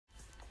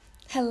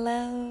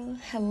Hello,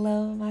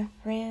 my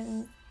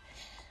friends.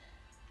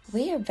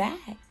 We are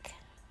back,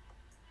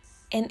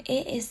 and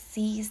it is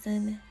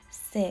season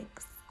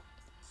 6.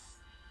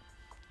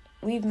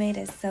 We've made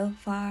it so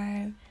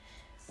far.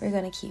 We're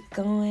going to keep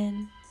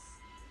going,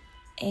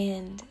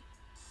 and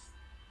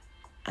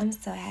I'm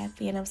so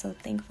happy and I'm so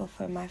thankful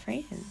for my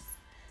friends.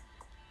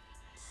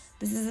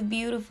 This is a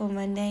beautiful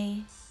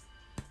Monday,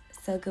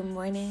 so good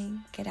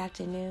morning, good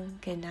afternoon,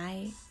 good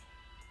night,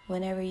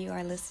 whenever you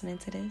are listening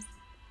to this.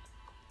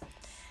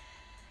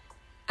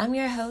 I'm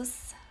your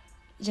host,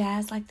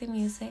 Jazz Like the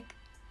Music,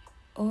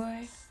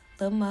 or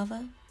Lil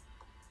Mother,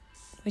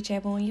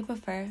 whichever one you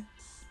prefer.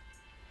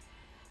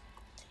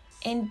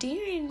 And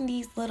during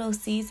these little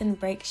season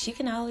breaks, you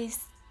can always,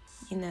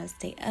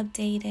 stay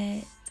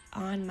updated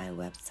on my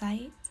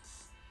website,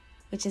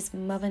 which is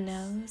Mother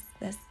Knows.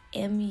 That's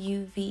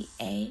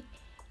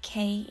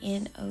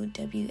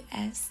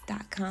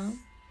MUVAKNOWS.com.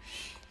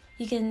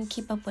 You can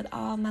keep up with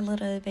all my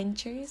little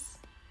adventures.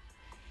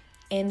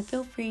 And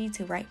feel free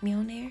to write me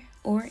on there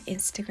or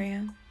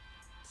Instagram.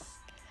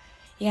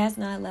 You guys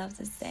know I love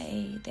to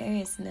say there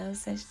is no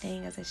such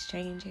thing as a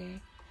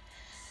stranger.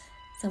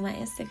 So my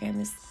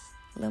Instagram is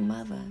Lil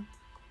Mother,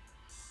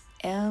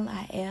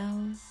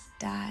 LIL.MUVA.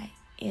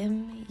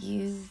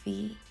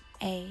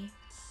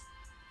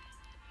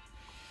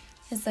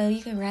 And so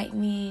you can write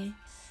me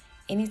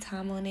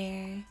anytime on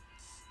there,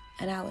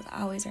 and I will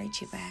always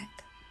write you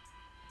back.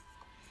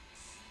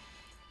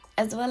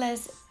 As well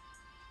as,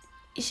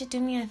 you should do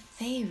me a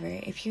favor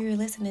if you're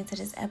listening to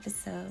this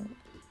episode.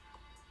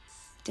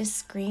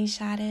 Just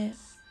screenshot it,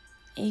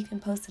 and you can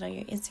post it on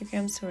your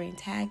Instagram story and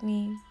tag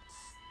me.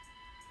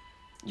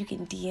 You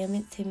can DM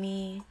it to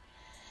me,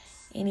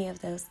 any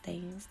of those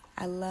things.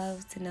 I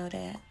love to know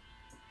that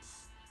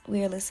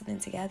we are listening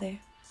together.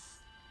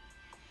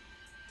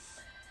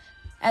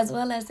 As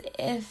well as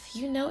if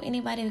you know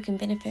anybody who can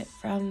benefit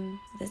from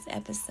this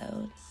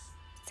episode,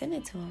 send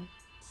it to them.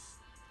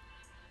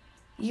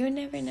 You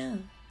never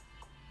know.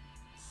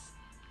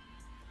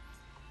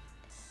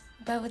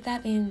 But with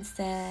that being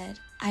said,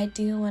 I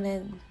do want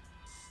to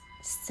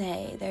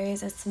say there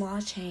is a small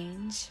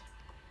change.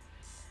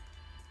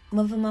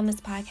 Mother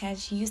Mama's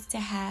podcast used to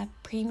have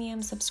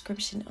premium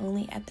subscription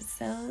only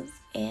episodes,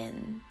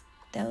 and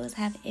those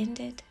have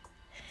ended.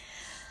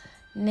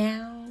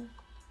 Now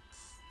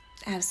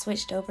I've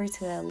switched over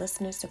to a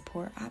listener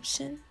support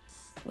option,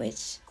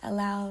 which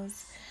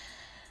allows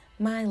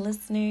my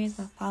listeners,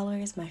 my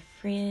followers, my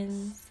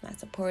friends, my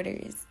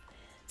supporters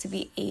to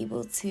be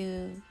able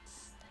to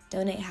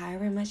donate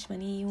however much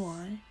money you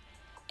want,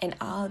 and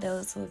all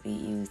those will be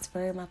used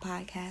for my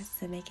podcast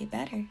to make it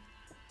better.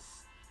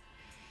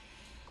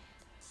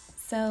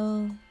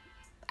 So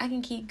I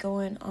can keep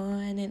going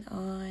on and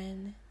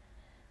on,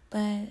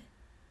 but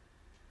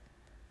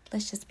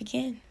let's just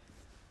begin.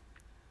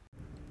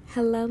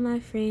 Hello, my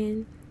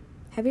friend.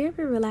 Have you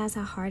ever realized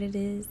how hard it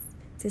is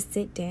to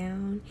sit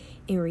down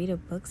and read a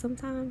book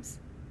sometimes?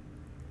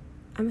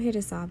 I'm here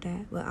to solve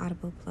that with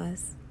Audible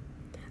Plus.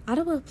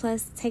 Audible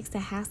Plus takes the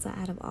hassle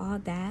out of all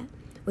that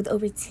with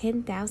over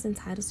 10,000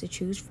 titles to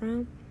choose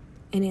from,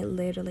 and it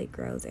literally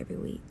grows every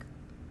week.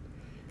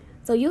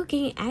 So you'll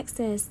gain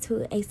access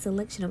to a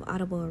selection of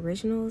Audible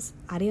originals,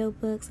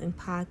 audiobooks, and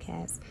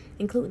podcasts,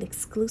 including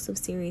exclusive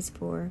series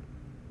for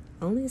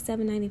only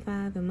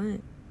 $7.95 a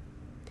month.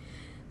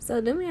 So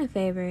do me a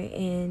favor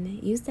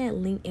and use that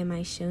link in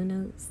my show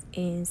notes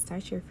and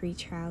start your free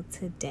trial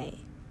today.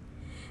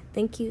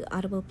 Thank you,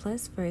 Audible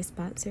Plus, for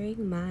sponsoring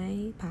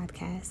my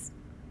podcast.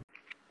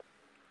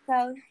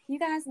 So you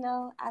guys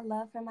know I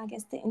love for my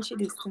guests to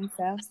introduce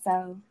themselves,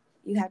 so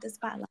you have the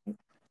spotlight.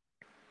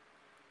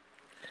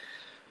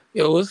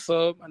 Yo, what's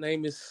up? My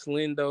name is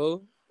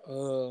Slendo.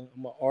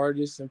 I'm an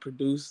artist and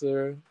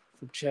producer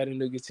from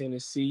Chattanooga,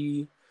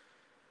 Tennessee.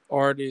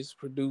 Artist,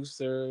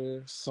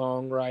 producer,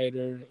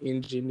 songwriter,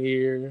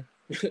 engineer,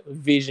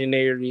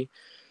 visionary,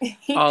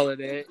 all of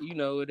that.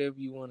 Whatever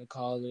you want to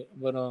call it.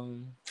 But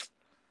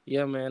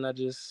yeah, man,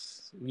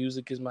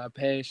 music is my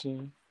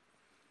passion.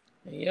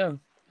 And yeah,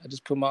 I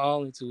just put my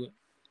all into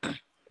it.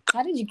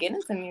 How did you get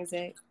into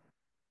music?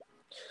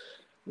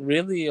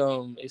 Really,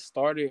 it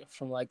started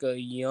from like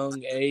a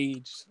young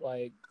age.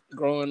 Like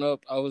growing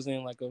up, I was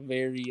in like a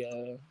very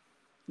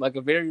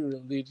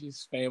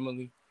religious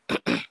family.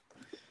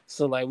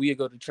 So like we'd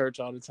go to church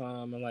all the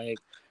time, and like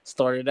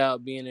started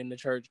out being in the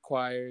church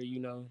choir,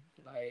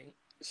 like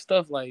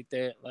stuff like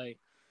that. Like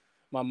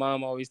my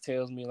mom always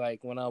tells me,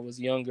 like when I was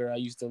younger, I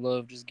used to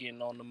love just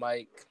getting on the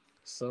mic.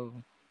 So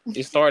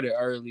it started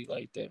early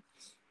like that.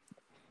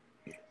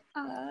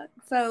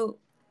 So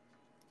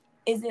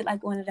is it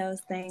like one of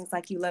those things,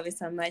 like you love it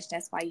so much,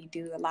 that's why you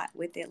do a lot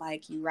with it,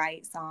 like you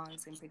write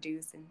songs and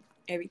produce and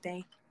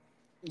everything?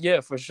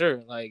 Yeah, for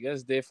sure. Like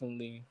that's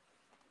definitely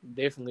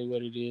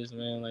what it is,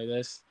 man. Like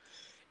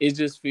it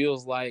just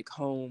feels like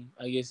home,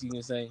 I guess you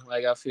can say.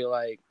 Like I feel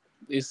like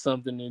it's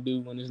something to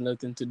do when there's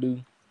nothing to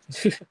do.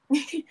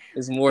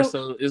 It's more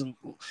so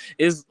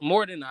it's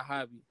more than a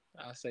hobby.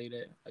 I say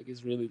that. Like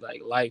it's really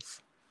like life.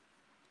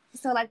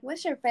 So like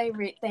what's your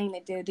favorite thing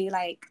to do? Do you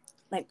like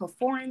like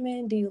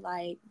performing? Do you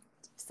like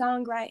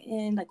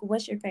songwriting? Like,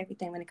 what's your favorite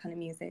thing when it comes to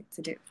music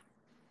to do?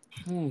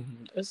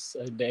 That's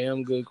a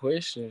damn good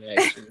question,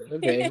 actually.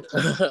 Okay.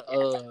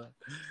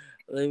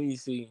 Let me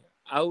see.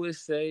 I would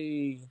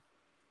say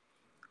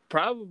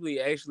probably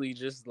actually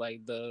just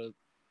like the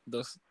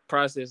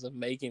process of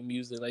making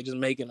music, like just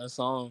making a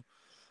song,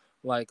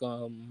 like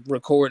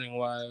recording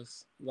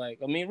wise. Like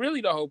I mean,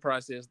 really the whole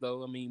process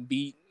though. I mean,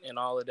 beat and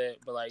all of that,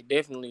 but like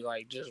definitely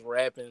like just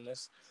rapping.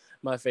 That's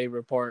my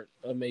favorite part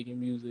of making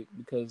music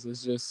because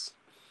it's just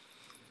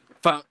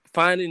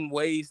finding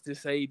ways to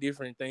say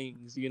different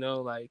things. You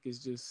know, like it's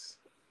just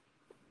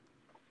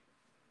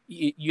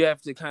you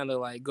have to kind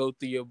of like go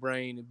through your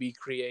brain and be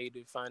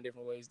creative, find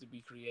different ways to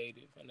be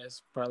creative, and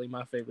that's probably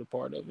my favorite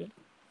part of it.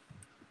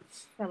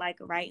 So like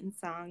writing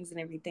songs and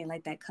everything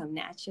like that come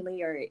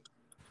naturally, or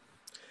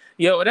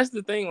Yeah, well, that's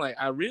the thing. Like,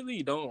 I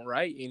really don't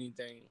write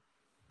anything,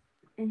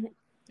 Mhm.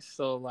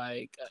 so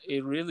like,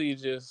 it really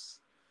just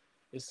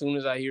as soon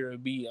as I hear a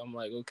beat, I'm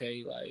like,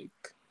 okay, like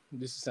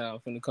this is how I'm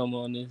finna come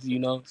on this, you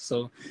know.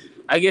 So,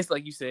 I guess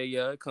like you said,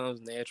 yeah, it comes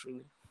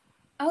naturally.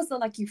 also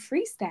like you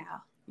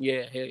freestyle.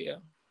 Yeah, hell yeah.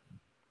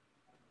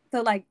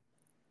 So like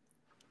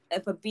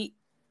if a beat,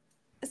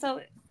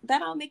 so that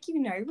don't make you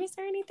nervous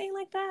or anything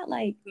like that.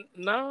 Like,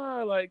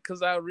 Nah, like,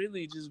 cause I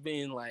really just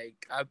been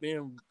like, I've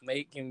been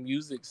making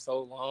music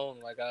so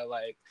long. Like, I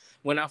like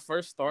when I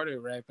first started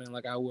rapping,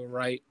 like I would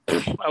write,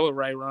 I would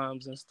write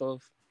rhymes and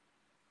stuff.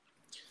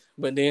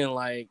 But then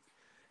like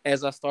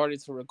as I started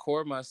to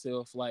record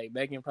myself, like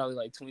back in probably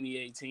like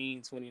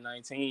 2018,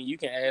 2019, you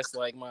can ask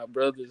like my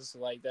brothers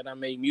like that I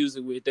made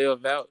music with, they'll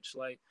vouch.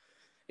 Like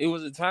it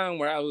was a time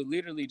where I would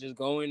literally just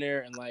go in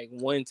there and like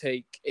one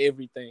take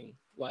everything.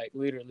 Like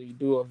literally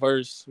do a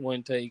verse,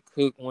 one take,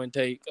 hook, one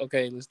take.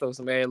 Okay, let's throw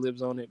some ad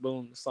libs on it.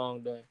 Boom, the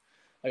song done.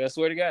 Like I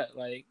swear to God,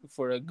 like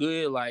for a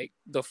good like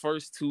the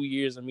first 2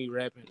 years of me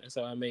rapping, that's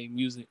how I made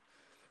music.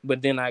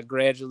 But then I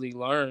gradually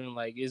learned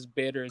like it's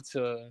better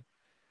to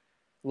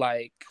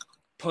like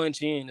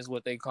punch in is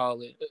what they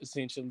call it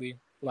essentially.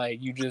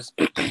 Like you just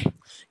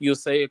you'll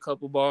say a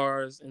couple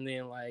bars and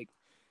then like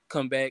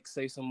come back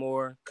say some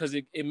more because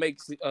it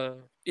makes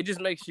it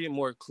just makes shit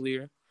more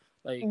clear,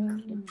 like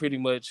mm, pretty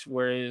much.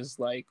 Whereas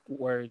like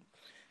where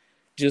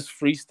just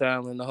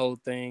freestyling the whole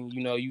thing,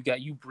 you know, you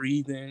got you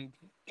breathing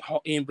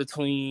in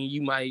between,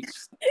 you might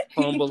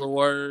fumble a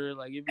word,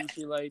 like it be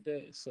shit like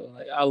that. So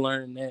like I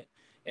learned that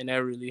and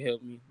that really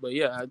helped me. But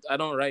yeah, I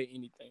don't write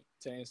anything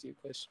to answer your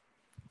question,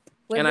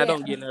 was and I it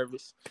don't get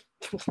nervous.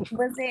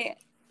 was it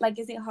like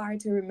is it hard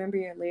to remember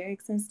your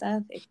lyrics and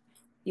stuff if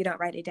you don't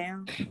write it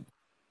down?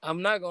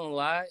 I'm not gonna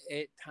lie,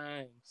 at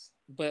times,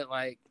 but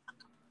like,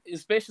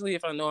 especially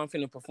if I know I'm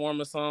finna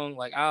perform a song,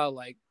 like I'll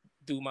like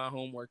do my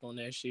homework on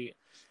that shit.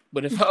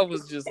 But if I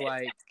was just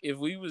like, if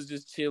we was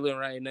just chilling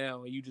right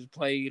now and you just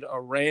played a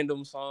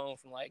random song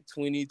from like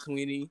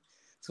 2020,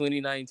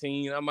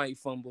 2019, I might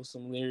fumble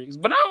some lyrics.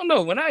 But I don't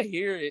know. When I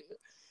hear it,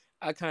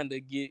 I kind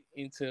of get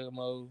into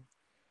mode.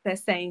 That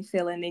same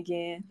feeling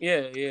again.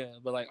 Yeah, yeah.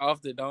 But like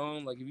off the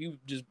dome, like if you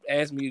just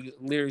ask me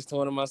lyrics to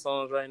one of my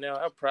songs right now,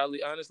 I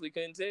probably honestly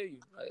couldn't tell you.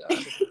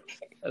 Like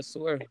I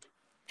swear.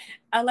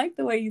 I like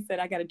the way you said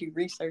I got to do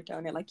research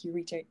on it, like you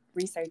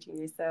researching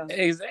yourself.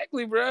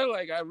 Exactly, bro.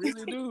 Like I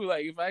really do.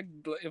 Like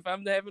if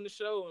I'm having a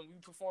show and we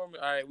perform,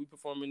 all right, we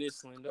performing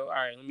this Slendo. All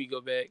right, let me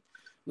go back,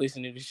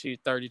 listen to this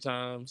shit 30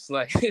 times.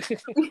 Like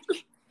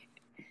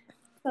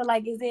So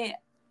like, is it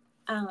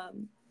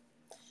um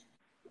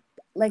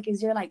like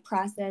is your like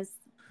process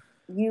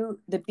you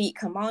the beat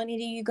come on and then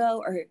you go,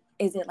 or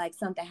is it like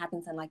something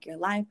happens in like your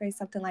life or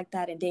something like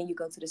that and then you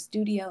go to the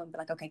studio and be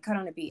like, okay, cut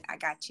on the beat, I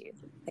got you.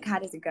 Like, how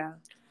does it go?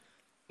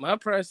 my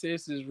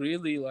process is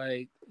really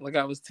like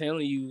I was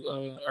telling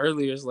you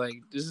earlier. It's like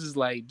this is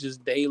like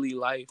just daily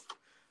life.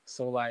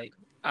 So like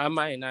I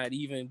might not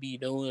even be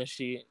doing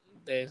shit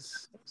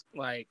that's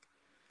like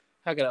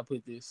how could I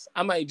put this?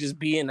 I might just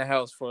be in the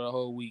house for a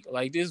whole week.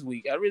 Like this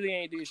week, I really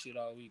ain't did shit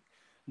all week,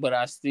 but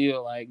I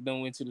still like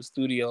done went to the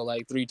studio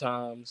like 3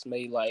 times,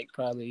 made like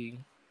probably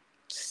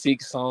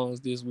 6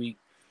 songs this week.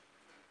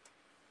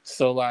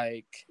 So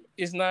like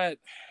it's not.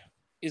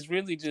 It's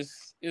really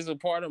just it's a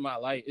part of my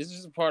life. It's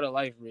just a part of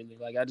life, really.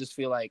 Like I just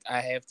feel like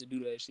I have to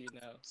do that shit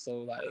now.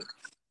 So like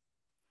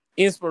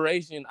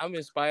inspiration, I'm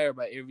inspired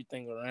by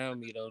everything around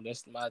me though.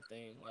 That's my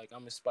thing. Like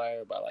I'm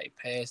inspired by like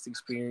past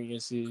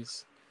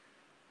experiences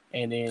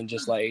and then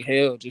just like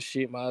hell, just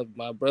shit my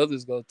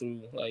brothers go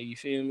through. Like you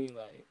feel me?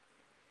 Like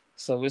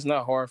so it's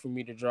not hard for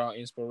me to draw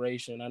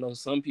inspiration. I know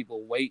some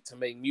people wait to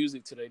make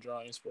music till they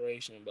draw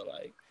inspiration, but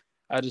like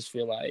I just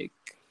feel like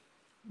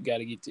got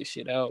to get this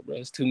shit out, bro.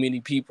 It's too many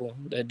people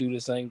that do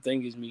the same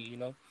thing as me, you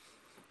know.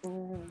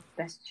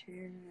 That's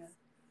true.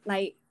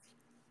 Like,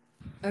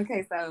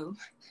 okay, so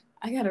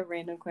I got a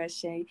random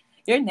question.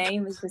 Your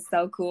name is just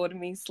so cool to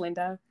me,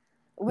 Slendo.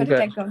 Where did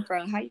Okay. that come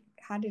from?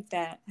 How did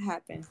that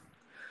happen?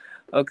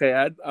 Okay,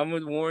 I'm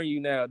gonna warn you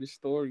now. This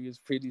story is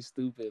pretty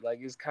stupid. Like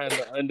it's kind of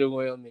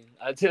underwhelming.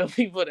 I tell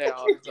people that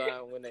all the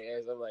time when they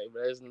ask. I'm like,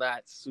 bro, it's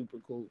not super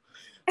cool.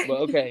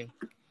 But okay,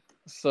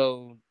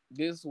 so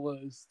This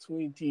was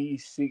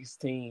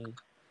 2016.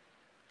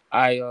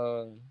 I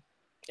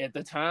at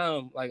the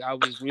time, like I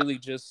was really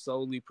just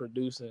solely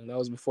producing. That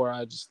was before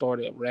I just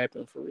started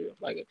rapping for real.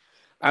 Like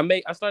I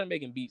started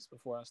making beats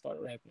before I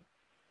started rapping.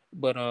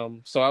 But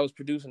so I was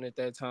producing at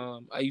that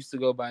time. I used to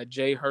go by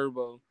J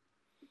Herbo,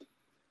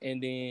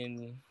 and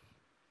then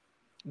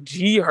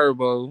G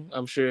Herbo,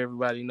 I'm sure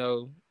everybody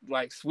know,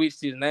 like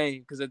switched his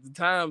name because at the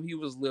time he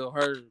was Lil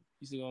Herb.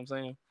 You see what I'm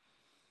saying?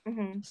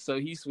 Mm-hmm. So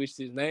he switched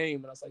his name,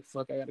 and I was like,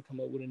 "Fuck, I got to come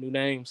up with a new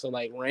name." So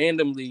like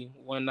randomly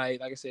one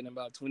night, like I said, in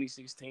about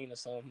 2016 or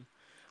something,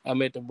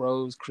 I'm at the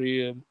bros'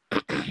 crib.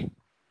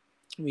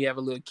 We have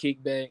a little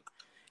kickback.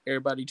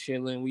 Everybody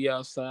chilling. We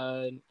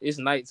outside. It's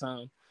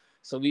nighttime,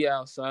 so we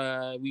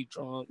outside. We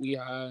drunk. We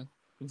high,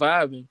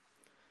 vibing,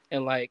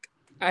 and like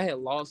I had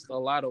lost a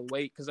lot of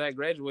weight because I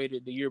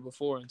graduated the year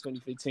before in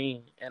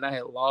 2015, and I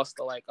had lost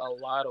like a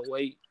lot of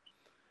weight.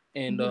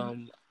 And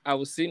Mm-hmm. I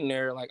was sitting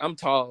there like I'm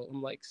tall.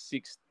 I'm like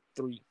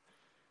 6'3".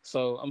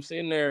 So I'm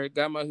sitting there,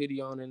 got my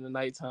hoodie on in the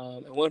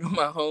nighttime, and one of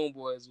my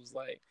homeboys was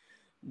like,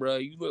 "Bro,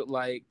 you look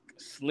like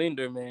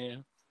Slender,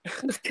 man."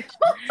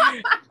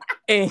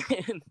 and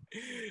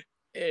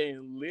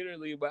and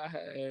literally my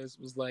ass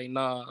was like,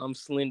 "Nah, I'm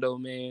Slendo,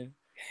 man."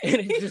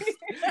 And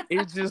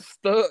it just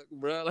stuck,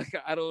 bro. Like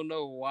I don't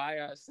know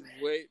what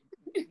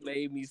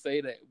made me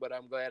say that, but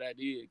I'm glad I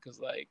did because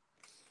like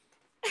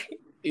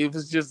it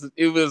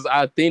was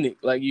authentic.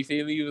 Like you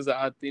feel me? It was an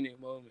authentic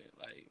moment.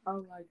 Like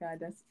Oh my God,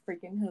 that's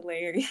freaking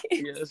hilarious.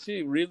 yeah,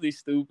 she really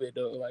stupid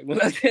though. Like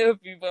when I tell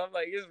people, I'm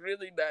like, it's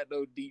really not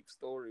no deep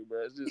story,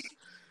 bro. It's just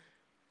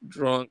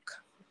drunk,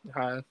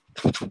 high.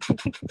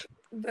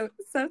 But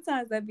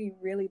sometimes that'd be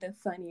really the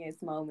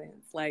funniest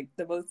moments, like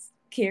the most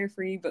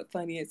carefree but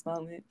funniest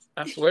moments.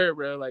 I swear,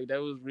 bro. Like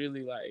that was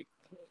really like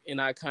an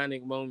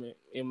iconic moment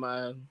in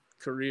my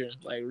career.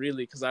 Like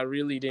really, because I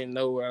really didn't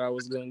know what I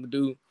was going to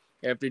do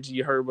after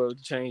G Herbo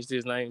changed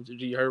his name to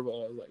G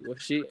Herbo. I was like, well,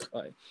 shit.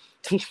 Like,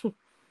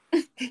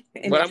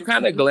 And but it I'm just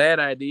kind of came. glad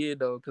I did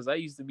though, because I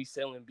used to be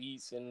selling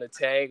beats and the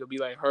tag would be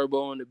like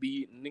Herbo on the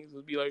beat, and niggas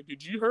would be like, "Did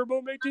G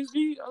Herbo make this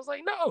beat?" I was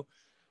like, "No."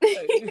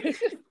 Like,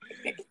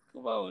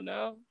 come on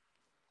now.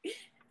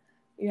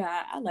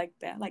 Yeah, I like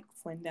that. I like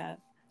Slendo.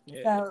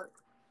 Yeah. So,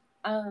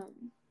 um,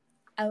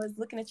 I was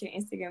looking at your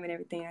Instagram and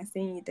everything. I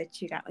seen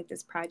that you got like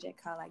this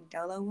project called like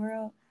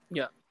doloworld.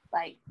 Yeah.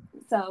 Like,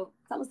 so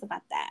tell us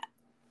about that.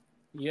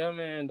 Yeah,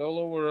 man.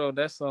 doloworld.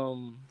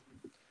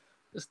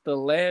 It's the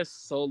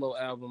last solo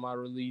album I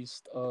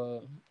released.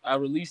 I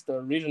released the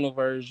original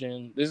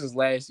version. This is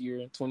last year,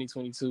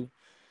 2022.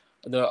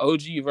 The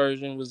OG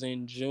version was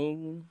in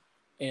June,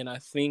 and I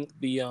think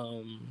the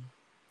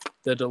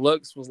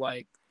deluxe was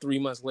like 3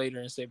 months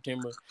later in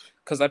September.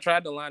 Cause I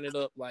tried to line it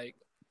up like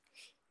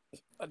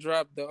I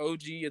dropped the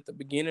OG at the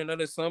beginning of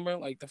the summer,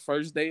 like the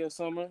first day of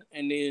summer,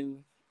 and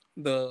then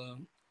the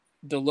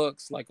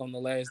deluxe like on the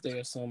last day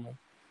of summer.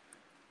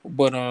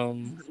 But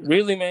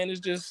really, man, it's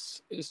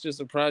just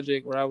a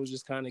project where I was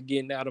just kind of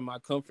getting out of my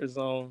comfort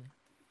zone.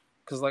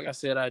 Cause like I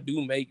said, I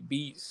do make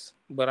beats,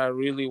 but I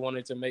really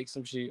wanted to make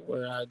some shit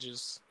where I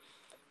just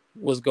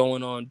was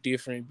going on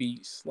different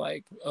beats,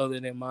 like other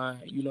than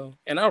mine.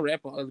 And I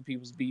rap on other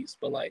people's beats,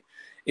 but like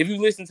if you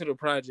listen to the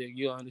project,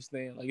 you'll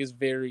understand. Like it's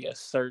very a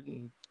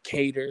certain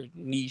catered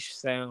niche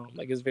sound.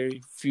 Like it's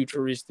very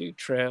futuristic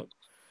trap,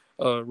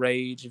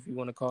 rage, if you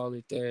want to call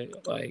it that.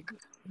 Like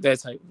that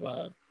type of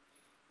vibe.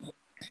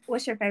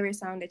 What's your favorite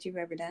song that you've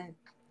ever done?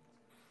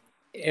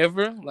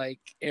 Ever, like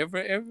ever,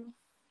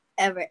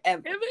 Ever,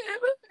 ever.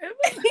 ever.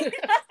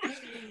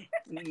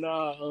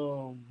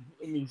 Nah,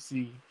 let me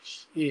see.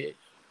 Shit,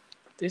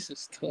 this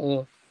is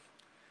tough.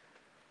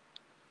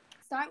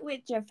 Start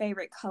with your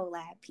favorite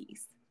collab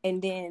piece,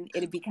 and then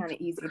it'd be kind of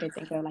easier to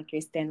think of like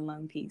your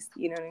standalone piece.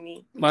 You know what I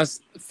mean? My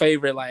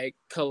favorite like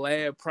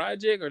collab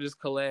project or just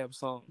collab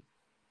song.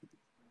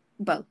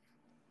 Both.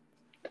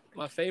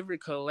 My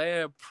favorite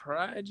collab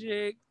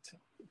project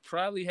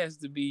probably has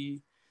to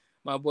be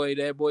my boy,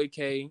 that boy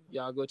K.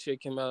 Y'all go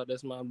check him out.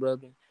 That's my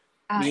brother.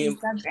 Me He's and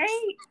so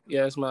great.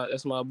 yeah,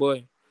 that's my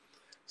boy.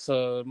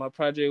 So my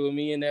project with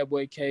me and that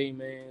boy K,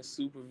 man,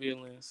 super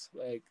villains.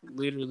 Like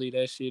literally,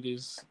 that shit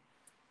is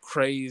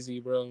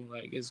crazy, bro.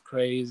 Like it's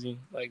crazy.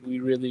 Like we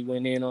really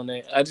went in on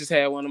that. I just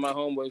had one of my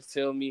homeboys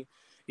tell me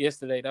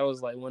yesterday that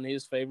was like one of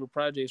his favorite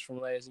projects from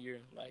last year.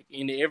 Like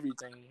in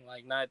everything,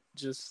 like not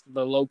just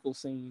the local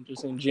scene,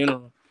 just in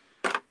general.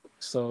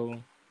 So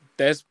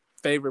that's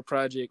favorite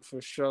project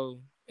for sure.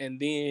 And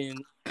then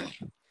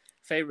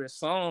favorite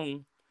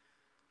song,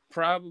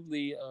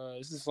 probably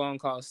it's a song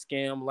called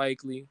Scam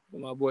Likely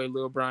with my boy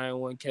Lil Brian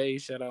 1K.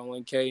 Shout out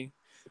 1K.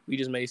 We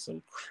just made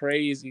some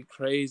crazy,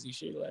 crazy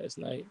shit last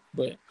night.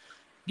 But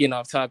getting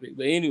off topic.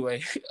 But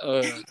anyway,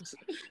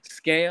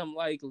 Scam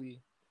Likely.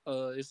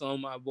 It's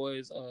on my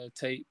boy's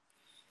tape.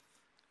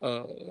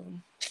 Uh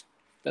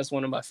that's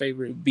one of my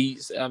favorite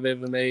beats I've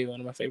ever made,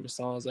 one of my favorite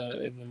songs I've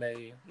ever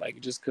made.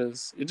 Like just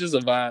cause it's just a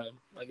vibe.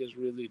 Like it's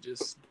really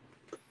just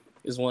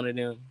it's one of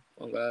them.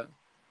 Oh God.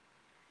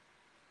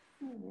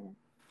 Yeah.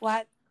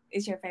 What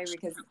is your favorite?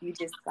 Because you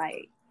just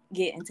like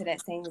get into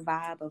that same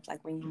vibe of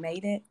like when you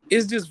made it?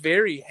 It's just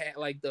very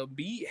like the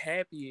beat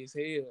happy as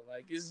hell.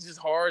 Like it's just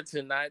hard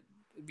to not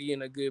be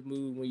in a good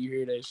mood when you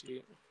hear that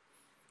shit.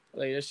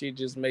 Like that shit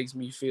just makes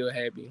me feel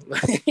happy.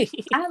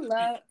 I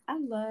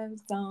love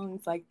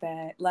songs like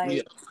that. Yeah,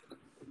 Like,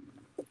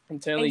 I'm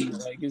telling you, and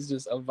like it's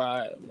just a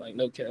vibe. Like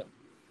no cap.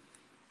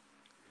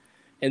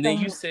 And then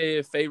you so,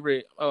 said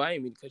favorite. Oh, I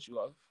didn't mean to cut you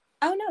off.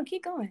 oh no,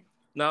 keep going.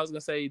 No, I was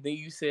gonna say. Then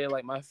you said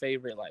like my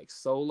favorite like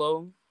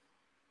solo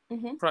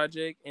Mm-hmm.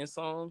 project and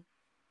song.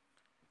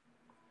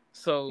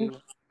 So,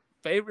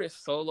 favorite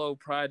solo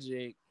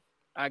project,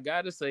 I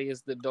gotta say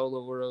is the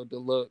doloworld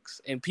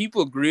Deluxe, and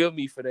people grill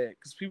me for that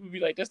because people be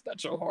like, "That's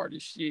not your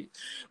hardest shit,"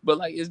 but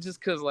like it's just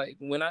because like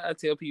when I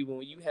tell people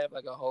when you have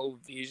like a whole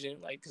vision,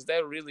 like because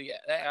that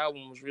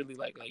album was really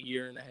like a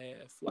year and a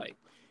half like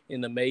in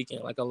the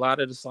making. Like a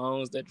lot of the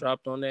songs that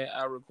dropped on that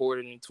I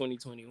recorded in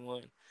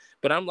 2021,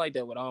 but I'm like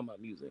that with all my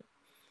music.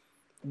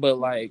 But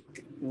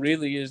like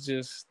really it's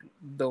just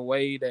the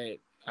way that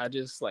I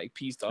just like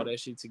pieced all that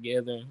shit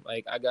together.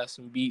 Like I got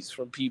some beats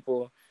from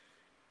people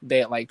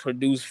that like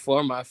produced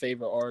for my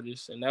favorite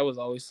artists, and that was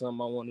always something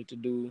I wanted to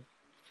do.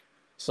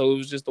 So it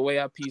was just the way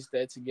I pieced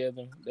that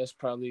together. That's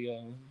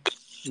probably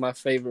my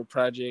favorite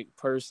project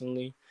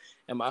personally.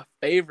 And my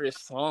favorite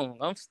song,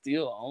 I'm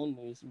still on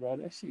this, bro.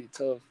 That shit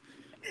tough.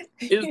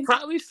 It's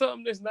probably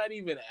something that's not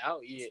even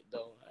out yet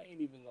though. I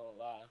ain't even gonna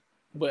lie.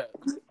 But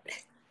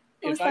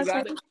if What's I that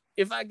gotta song?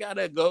 if I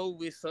gotta go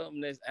with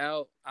something that's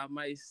out, I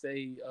might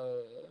say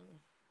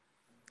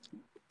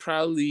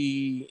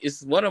probably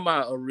it's one of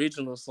my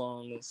original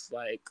songs,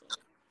 like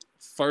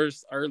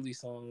first early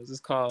songs. It's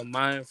called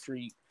Mind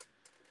Freak.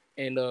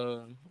 And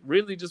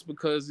really just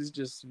because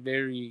it's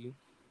very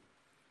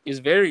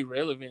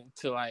relevant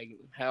to like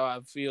how I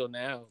feel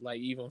now, like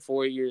even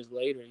 4 years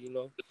later, you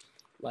know.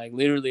 Like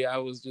literally I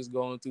was just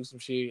going through some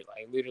shit,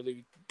 like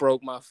literally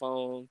broke my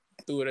phone,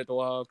 threw it at the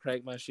wall,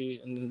 cracked my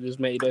shit, and then just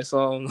made that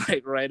song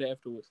like right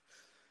afterwards.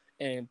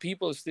 And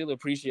people still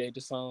appreciate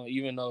the song,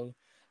 even though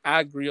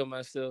I agree with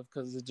myself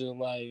because it's just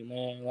like,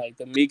 man, like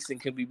the mixing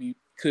could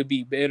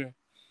be better.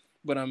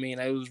 But I mean,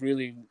 it was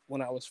really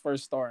when I was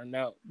first starting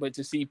out. But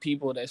to see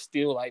people that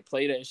still like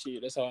play that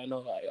shit, that's how I know,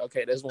 like,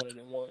 okay, that's one of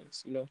them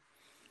ones, you know?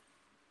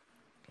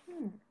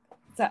 Hmm.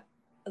 So,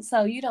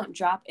 so you don't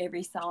drop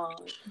every song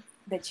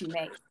that you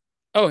make.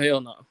 Oh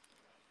hell no,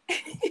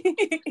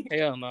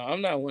 hell no,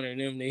 I'm not one of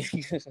them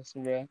niggas,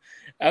 bro.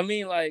 I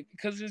mean, like,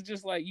 cause it's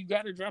just like you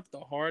got to drop the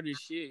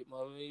hardest shit,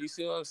 man. You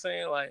see what I'm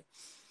saying? Like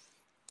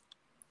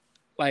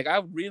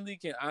I really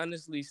can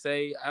honestly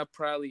say I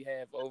probably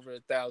have over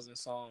 1,000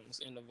 songs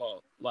in the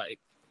vault, like,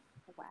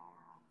 Wow.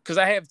 cause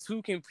I have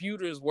two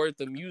computers worth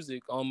of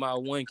music on my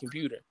one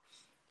computer.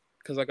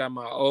 Cause I got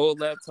my old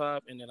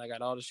laptop and then I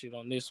got all the shit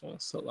on this one.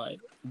 So like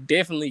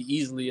definitely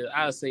easily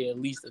I'd say at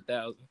least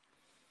 1,000.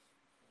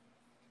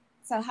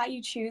 So how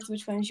you choose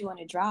which ones you want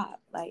to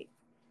drop? Like,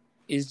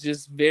 It's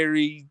just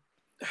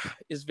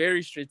it's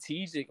very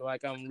strategic.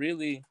 Like I'm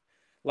really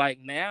like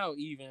now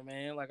even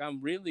man, like I'm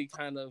really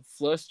kind of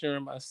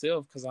flustering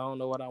myself because I don't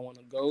know what I want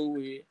to go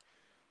with.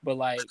 But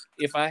like,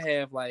 if I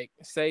have like,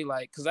 say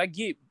like, cause I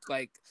get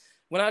like,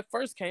 when I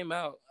first came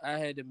out, I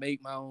had to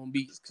make my own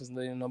beats because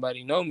didn't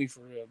nobody know me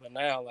for real. But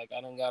now, like, I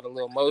done got a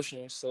little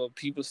motion, so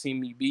people see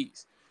me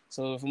beats.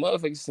 So if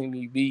motherfuckers see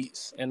me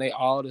beats and they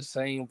all the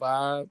same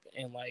vibe,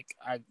 and like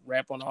I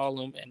rap on all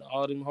of them and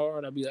all of them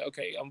hard, I'll be like,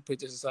 okay, I'm gonna put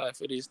this aside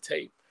for this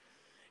tape.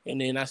 And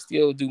then I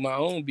still do my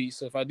own beats.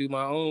 So if I do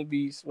my own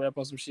beats, rap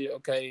on some shit,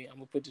 okay, I'm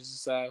gonna put this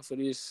aside for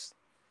this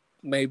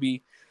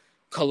maybe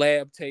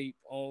collab tape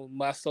on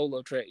my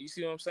solo track. You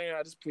see what I'm saying?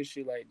 I just put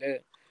shit like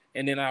that.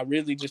 And then I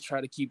really just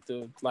try to keep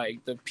the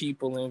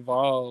people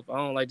involved. I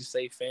don't like to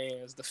say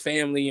fans, the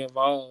family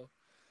involved.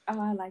 oh,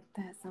 I like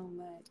that so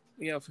much.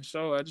 Yeah, for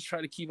sure. I just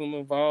try to keep them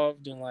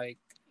involved. And like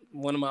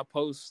one of my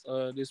posts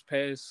this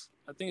past,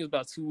 I think it was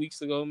about 2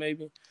 weeks ago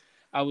maybe.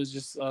 I was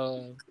just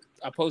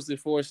I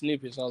posted 4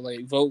 snippets. I was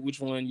like, vote which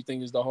one you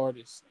think is the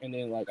hardest, and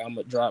then like I'm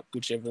gonna drop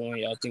whichever one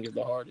y'all think is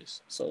the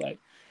hardest. So like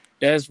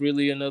that's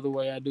really another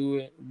way I do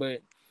it.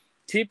 But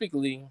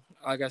typically,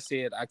 like I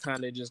said, I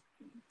kind of just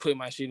put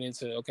my shit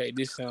into okay,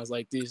 this sounds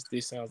like this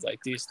sounds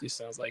like this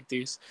sounds like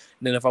this.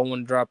 And then if I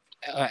want to drop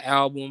an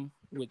album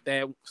with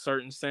that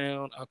certain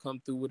sound, I'll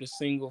come through with a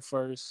single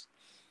first.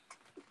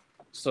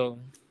 So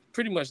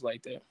pretty much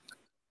like that.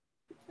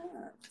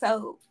 Huh.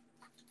 So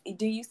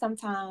do you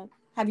sometimes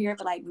have you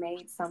ever like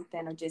made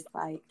something or just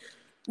like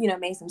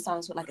made some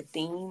songs with like a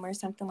theme or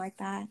something like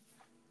that?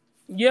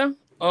 Yeah.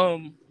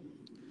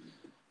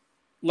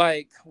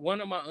 Like one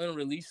of my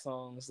unreleased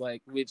songs,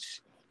 like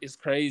which is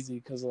crazy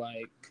because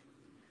like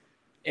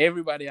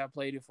everybody I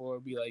played it for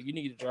would be like, you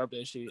need to drop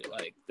that shit.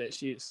 Like that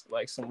shit's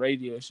like some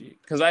radio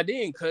shit. Cause I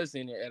didn't cuss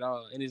in it at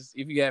all. And it's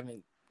if you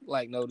haven't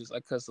like noticed, I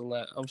cuss a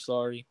lot. I'm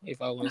sorry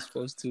if I wasn't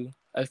supposed to.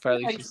 I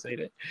probably No, should say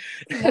no,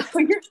 that.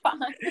 you're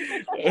fine.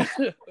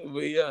 But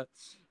yeah,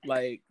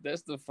 like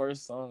that's the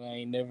first song I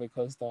ain't never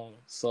cussed on.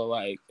 So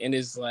like, and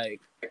it's like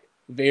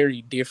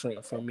very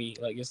different from me.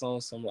 Like it's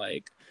on some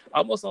like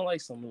almost on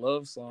like some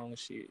love song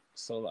shit.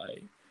 So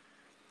like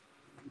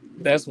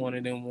That's one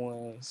of them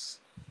ones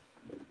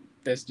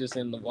that's just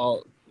in the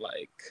vault.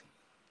 Like,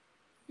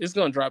 it's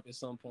gonna drop at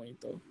some point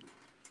though.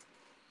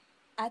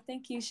 I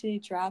think you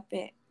should drop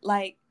it.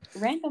 Like,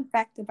 random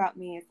fact about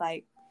me is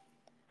like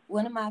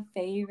one of my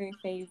favorite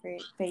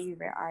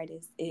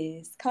artists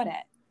is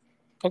Kodak.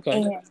 Okay.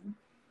 And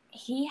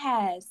he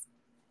has,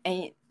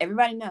 and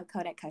everybody know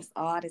Kodak cuss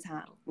all the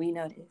time. We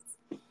know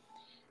this.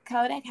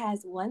 Kodak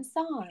has one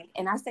song,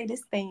 and I say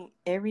this thing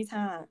every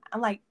time.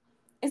 I'm like,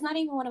 it's not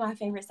even one of my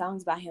favorite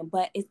songs by him,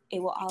 but it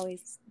will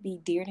always be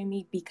dear to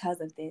me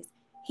because of this.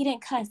 He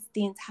didn't cuss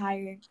the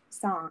entire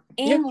song,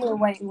 Yeah. and Lil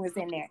Wayne was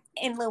in there,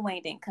 and Lil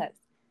Wayne didn't cuss.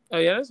 Oh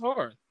yeah, that's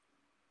hard.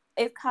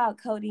 It's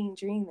called Codeine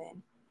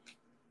Dreamin'.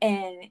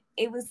 And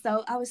I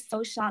was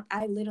so shocked.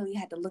 I literally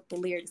had to look the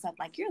lyrics up,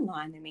 like, you're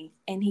lying to me.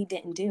 And he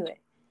didn't do it.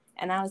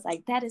 And I was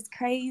like, that is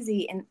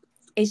crazy. And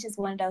it's just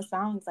one of those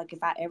songs, like,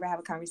 if I ever have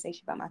a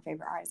conversation about my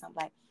favorite artist, I'm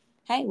like,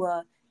 hey,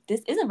 well,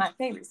 this isn't my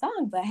favorite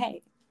song, but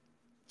hey,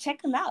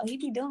 check him out. He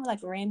be doing like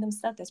random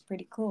stuff that's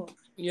pretty cool. So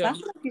Yeah. I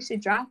feel like you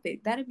should drop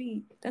it.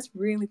 That's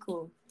really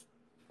cool.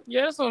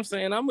 Yeah, that's what I'm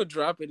saying. I'm gonna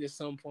drop it at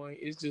some point.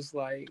 It's just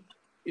like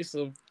it's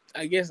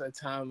I guess a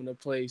time and a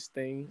place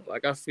thing.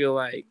 Like I feel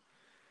like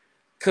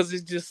because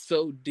it's just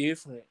so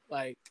different.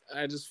 Like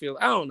I just feel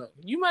I don't know.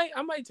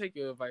 I might take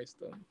your advice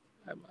though.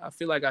 I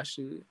feel like I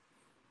should.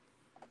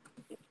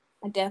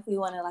 I definitely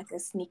want to like a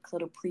sneak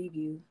little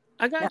preview.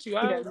 I No, got you. you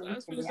I don't need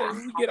was from gonna me. say I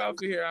when we get have off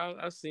to. of here,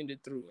 I'll send it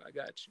through. I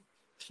got you.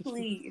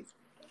 Please.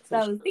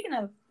 For So sure. speaking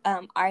of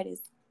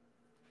artists,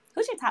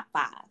 who's your top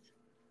 5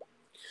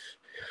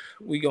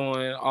 We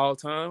going all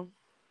time.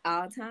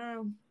 all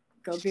time?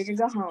 Go big or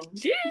go home.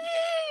 Jeez,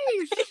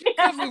 she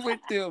coming with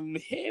them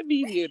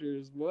heavy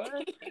hitters, boy.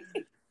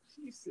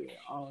 She said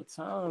all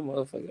time,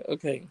 motherfucker.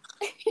 Okay.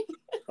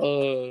 Uh,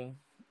 do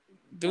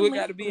The it list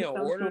got to be in was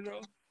so order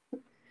cool.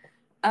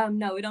 though?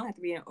 No, we don't have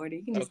to be in order.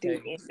 You can just do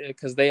Okay, it.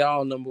 because they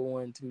all number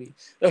one to me.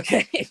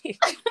 Okay.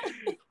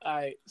 All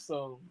right,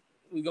 so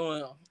we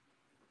going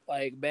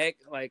like back,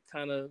 like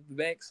kind of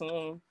back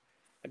song.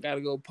 I gotta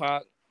go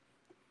Pac,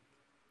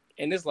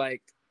 and it's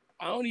like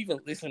I don't even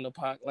listen to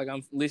Pac. Like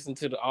I'm listening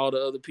to all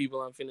the other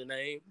people I'm finna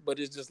name, but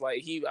it's just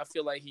like I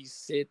feel like he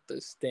set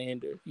the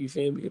standard. You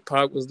feel me?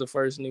 Pac was the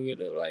first nigga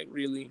to like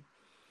really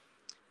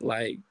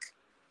like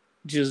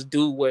just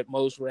do what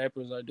most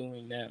rappers are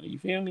doing now. You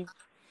feel me?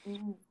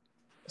 Mm.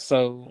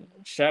 So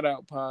shout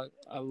out Pac.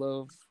 I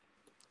love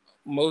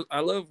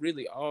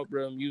really all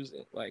bro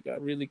music. Like I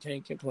really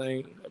can't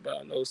complain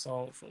about no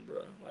song from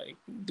bro. Like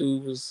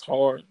dude was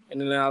hard, and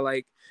then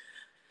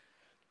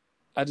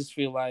I just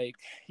feel like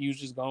he was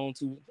just going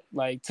to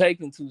like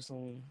taken too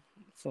soon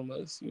from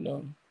us, you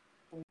know.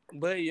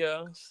 But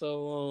yeah,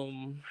 so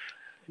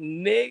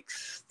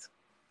next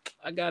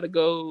I gotta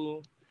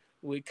go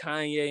with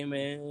Kanye,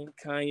 man.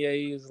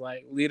 Kanye is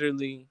like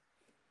literally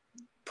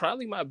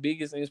probably my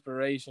biggest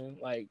inspiration.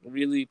 Like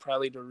really,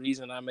 probably the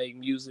reason I make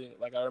music.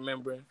 Like I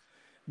remember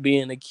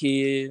being a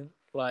kid,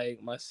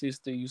 like my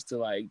sister used to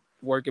like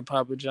work at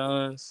Papa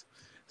John's,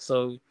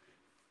 so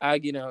I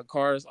get in her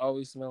car, it's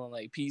always smelling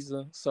like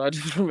pizza. So I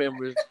just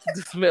remember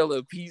the smell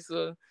of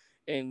pizza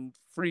and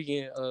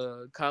freaking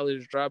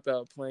College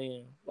Dropout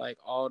playing like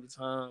all the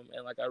time,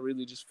 and like I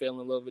really just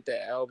fell in love with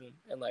that album.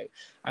 And like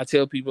I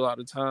tell people all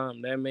the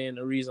time, that man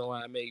the reason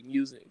why I make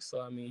music. So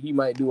I mean, he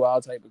might do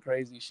all type of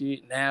crazy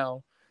shit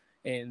now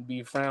and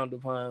be frowned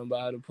upon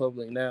by the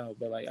public now,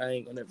 but like I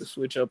ain't gonna ever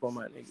switch up on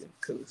my nigga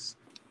because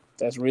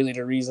that's really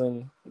the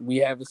reason we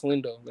have a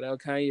Slendo. Without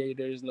Kanye,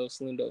 there is no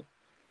Slendo.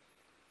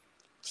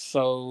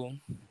 So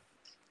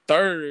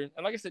third,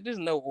 and like I said, there's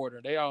no order.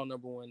 They all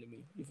number one to me.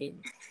 You feel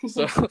me?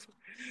 So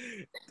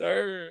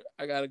third,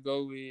 I gotta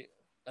go with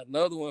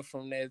another one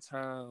from that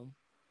time,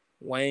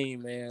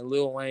 Wayne, man,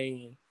 Lil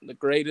Wayne, the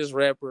greatest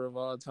rapper of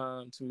all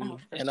time to me. Oh,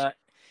 for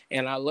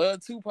And I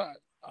love Tupac.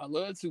 I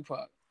love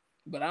Tupac,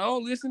 but I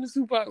don't listen to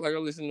Tupac like I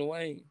listen to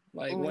Wayne.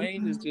 Like sure.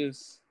 Wayne is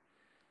just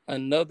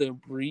another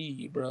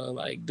breed, bro.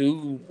 Like,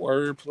 dude,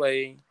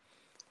 wordplay.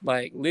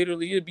 Like,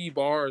 literally, it'd be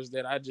bars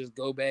that I just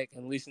go back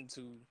and listen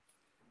to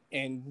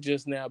and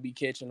just now be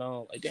catching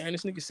on. Like, damn,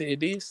 this nigga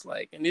said this.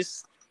 Like, and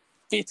this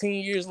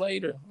 15 years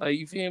later. Like,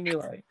 you feel me?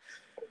 Like,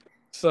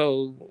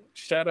 so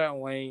shout out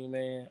Wayne,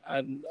 man.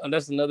 And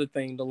that's another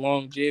thing. The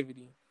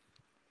longevity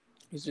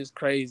is just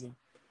crazy.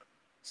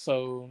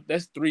 So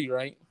that's 3,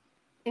 right?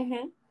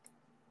 Mm-hmm.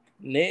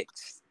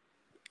 Next,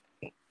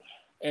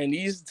 and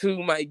these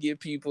 2 might get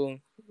people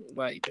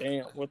like,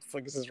 damn, what the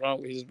fuck is this wrong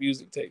with his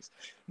music taste?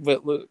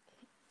 But look,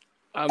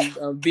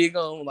 I'm big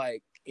on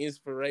like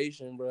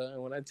inspiration, bro.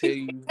 And when I tell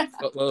you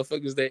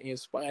motherfuckers that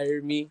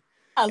inspired me,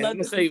 I and I'm love gonna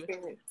this say,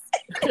 experience.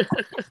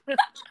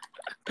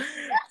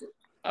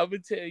 I'm gonna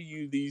tell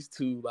you these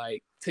 2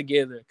 like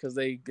together because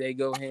they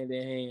go hand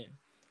in hand.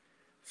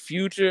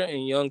 Future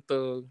and Young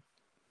Thug,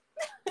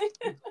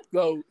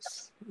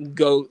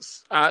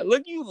 goats.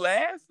 Look, you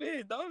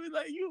laughing? Don't be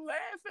like you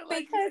laughing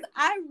like Because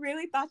I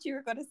really thought you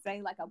were going to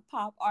say like a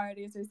pop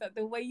artist or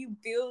something. The way you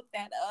build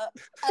that up,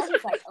 I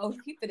was like, oh,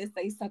 he finna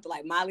say something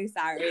like Miley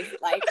Cyrus.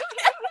 Like,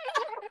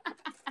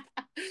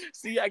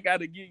 See, I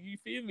gotta get you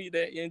feel me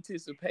that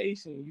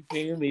anticipation. You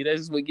feel me?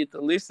 That's what get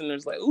the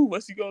listeners like, ooh,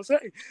 what's he gonna say?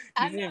 You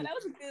I know feel me? that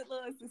was a good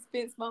little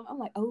suspense moment. I'm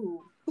like,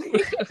 oh.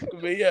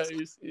 But yeah,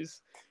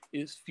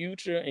 it's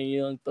Future and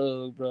Young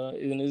Thug, bro,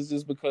 and it's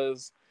just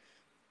because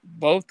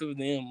both of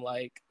them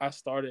like I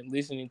started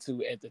listening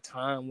to at the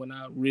time when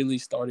I really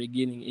started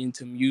getting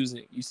into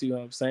music. You see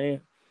what I'm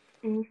saying?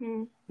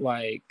 Mm-hmm.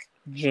 Like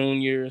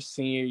junior,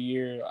 senior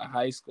year of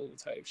high school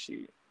type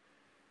shit.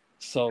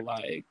 So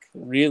like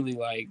really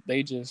like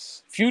they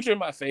just Future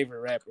my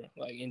favorite rapper,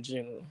 like in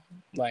general.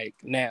 Like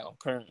now,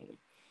 currently.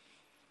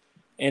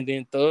 And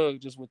then Thug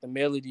just with the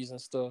melodies and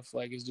stuff,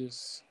 like it's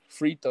just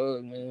free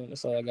Thug, man.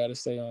 That's all I gotta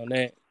say on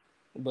that.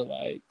 But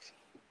like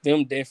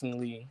them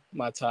definitely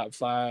my top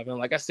five. And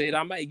like I said,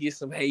 I might get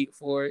some hate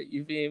for it,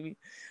 you feel me?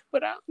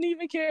 But I don't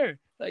even care.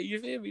 Like you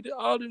feel me?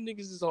 All them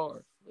niggas is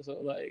hard.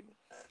 So like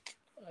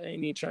I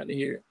ain't even trying to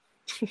hear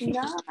it.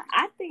 No,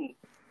 I think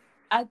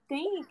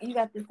you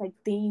got this like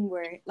thing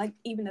where like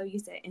even though you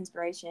said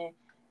inspiration,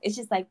 it's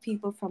just like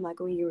people from like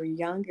when you were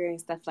younger and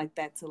stuff like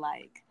that to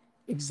like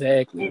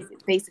Exactly.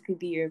 it basically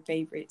be your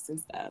favorites and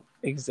stuff.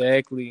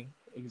 Exactly.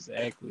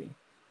 Exactly.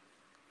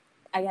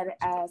 I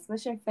gotta ask,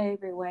 what's your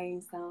favorite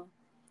Wayne song?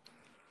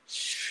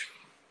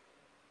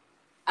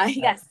 He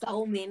got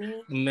so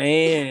many.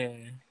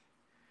 Man.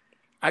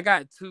 I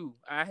got two.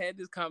 I had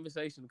this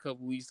conversation a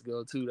couple weeks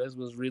ago too. That's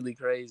what's really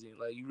crazy.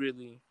 Like you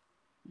really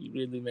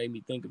made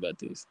me think about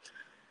this.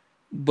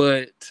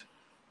 But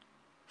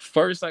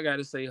first I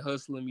gotta say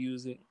hustling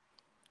music.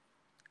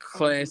 Oh,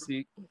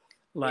 Classic. yeah.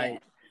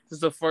 Like this is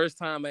the first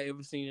time I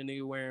ever seen a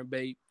nigga wearing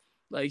bait.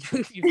 Like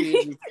you feel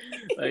me?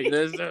 Like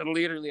that's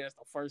the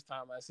first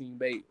time I seen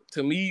bait.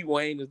 To me,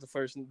 Wayne is the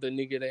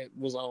nigga that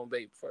was on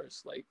bait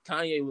first. Like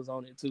Kanye was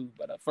on it too,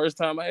 but the first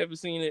time I ever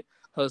seen it,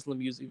 hustling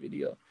music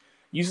video.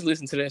 Used to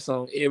listen to that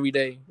song every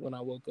day when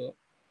I woke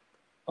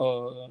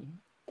up.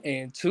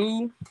 And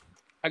two,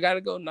 I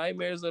gotta go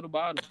Nightmares of the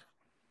Bottom.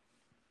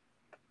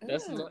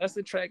 Mm. That's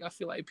the track I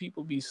feel like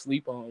people be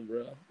sleep on,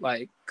 bro.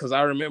 Like, cause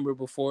I remember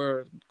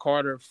before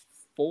Carter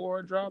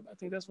 4 dropped, I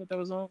think that's what that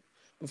was on.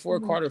 Before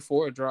Mhm. Carter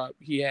 4 dropped,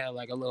 he had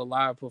like a little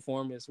live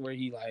performance where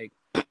he like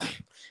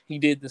he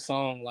did the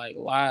song like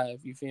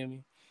live. You feel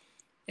me?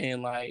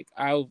 And like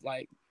I was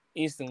like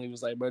instantly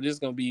was like, bro, this is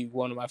gonna be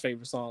one of my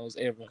favorite songs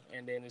ever.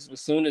 And then as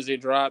soon as it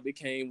dropped, it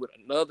came with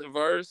another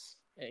verse.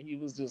 And he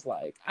was just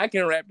like, I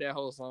can rap that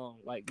whole song.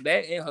 Like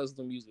that and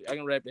hustle music. I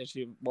can rap that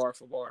shit bar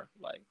for bar.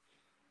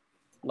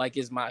 Like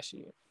it's my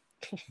shit.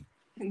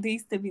 Do you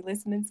still be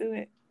listening to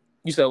it?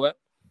 You said what?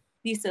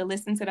 Do you still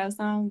listen to those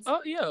songs?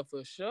 Oh yeah,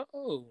 for sure.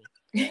 Hell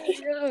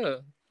yeah.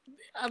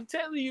 I'm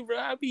telling you,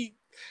 bro.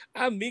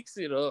 I mix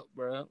it up,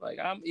 bro. Like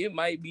it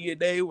might be a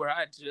day where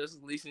I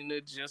just listen to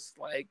just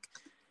like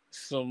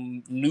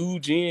some new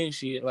gen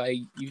shit, like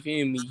you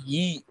feel me,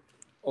 Yeet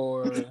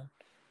or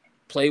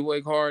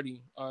Playboy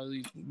Cardi, or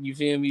you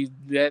feel me,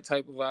 that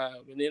type of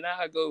vibe. And then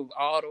I go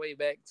all the way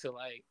back to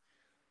like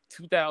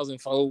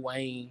 2004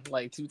 Wayne,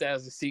 like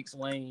 2006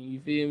 Wayne. You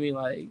feel me?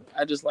 Like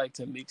I just like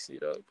to mix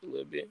it up a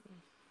little bit.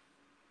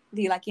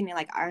 Do you like any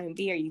like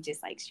R&B or you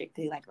just like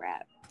strictly like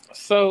rap?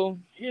 So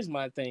here's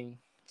my thing.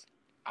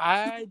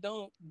 I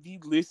don't be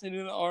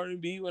listening to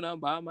R&B when I'm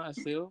by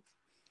myself,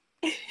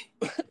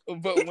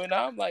 but when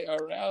I'm like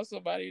around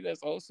somebody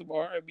that's on some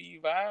R&B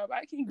vibe,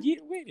 I can get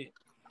with it.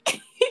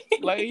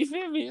 Like you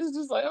feel me? It's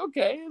just like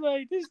okay,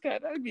 like this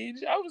kind. I mean,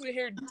 I was in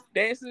here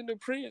dancing to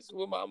Prince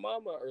with my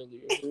mama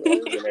earlier. I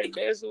was in there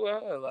dancing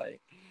with her.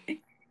 Like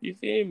you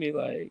feel me?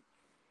 Like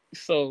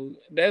so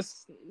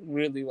that's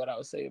really what I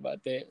would say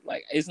about that.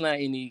 Like it's not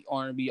any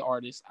R&B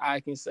artist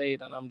I can say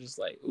that I'm just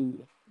like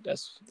ooh,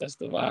 that's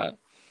the vibe.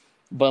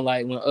 But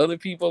like when other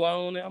people are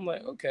on it, I'm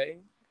like, okay,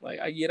 like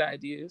I get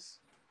ideas.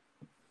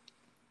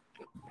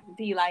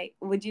 Do you like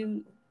would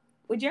you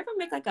ever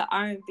make like a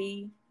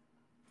R&B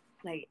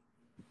like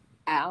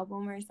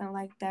album or something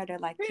like that or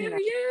like Hell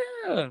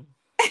yeah,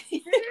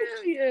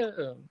 hell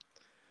yeah.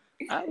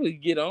 I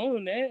would get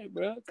on that,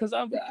 bro, cause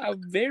I'm a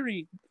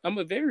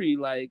very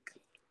like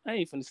I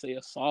ain't finna say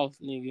a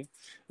soft nigga,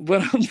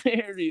 but I'm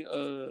very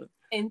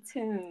in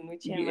tune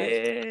with your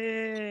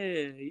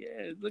emotions?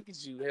 yeah. Look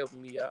at you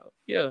helping me out.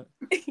 Yeah,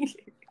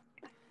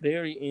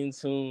 very in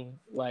tune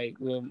like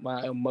with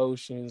my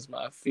emotions,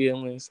 my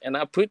feelings, and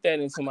I put that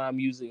into my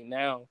music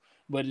now.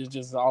 But it's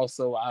just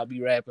also I'll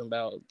be rapping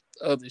about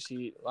other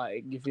shit.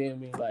 Like you feel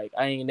me? Like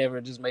I ain't never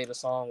just made a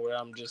song where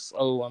I'm just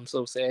I'm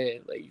so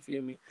sad. Like you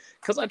feel me?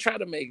 Because I try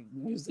to make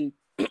music.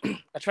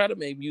 I try to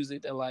make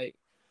music that like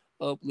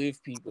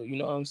uplift people. You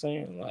know what I'm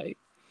saying? Like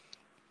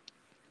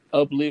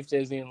uplift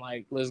as in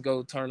like let's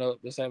go turn up,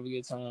 let's have a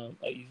good time.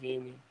 Like you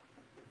feel me?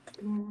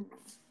 Mm.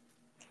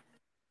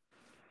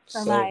 So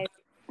So like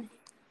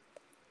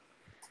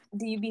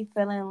do you be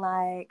feeling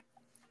like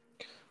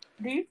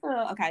do you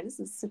feel okay, this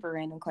is a super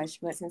random question,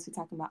 but since we're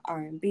talking about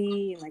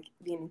R&B and like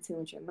being in tune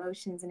with your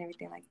emotions and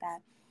everything like that,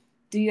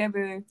 do you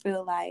ever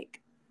feel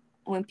like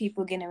when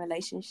people get in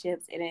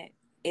relationships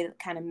it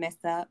kind of mess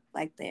up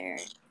like their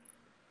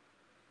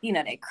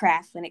that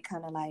craft when it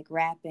kind of like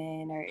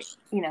rapping or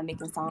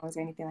making songs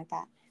or anything like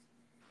that?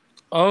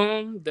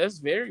 That's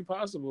very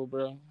possible,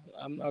 bro.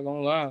 I'm not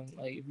gonna lie.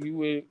 Like, if you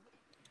with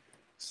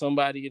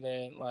somebody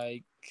that,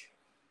 like,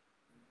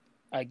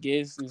 I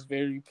guess is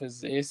very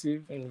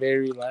possessive and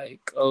very like,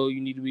 oh, you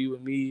need to be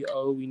with me.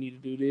 Oh, we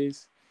need to do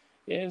this.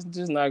 Yeah, it's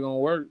just not gonna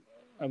work.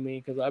 I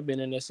mean, because I've been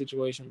in that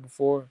situation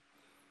before.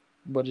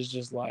 But it's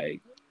just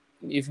like,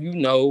 if you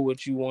know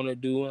what you want to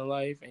do in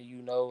life and you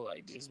know,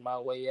 like, this is my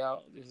way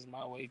out, this is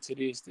my way to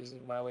this is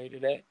my way to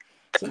that.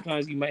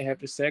 Sometimes you might have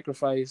to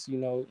sacrifice,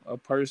 a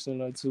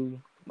person or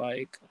two,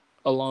 like,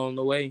 along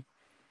the way.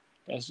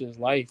 That's just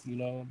life.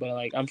 But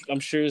like, I'm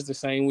sure it's the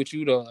same with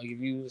you though. Like, if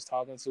you was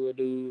talking to a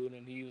dude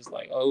and he was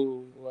like,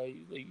 "Oh,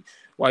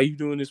 why you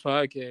doing this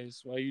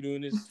podcast? Why you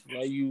doing this?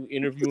 Why you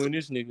interviewing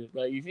this nigga?"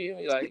 Like, you feel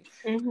me? Like,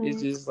 it's Mm-hmm.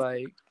 just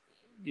like,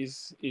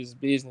 it's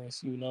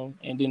business.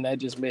 And then that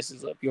just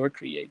messes up your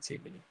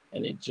creativity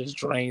and it just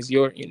drains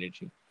your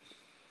energy.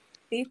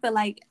 Do you feel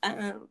like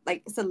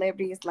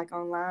celebrities like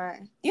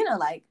online,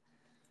 like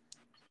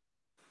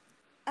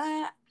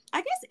uh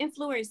I guess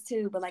influencers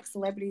too, but like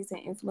celebrities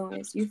and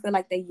influencers, you feel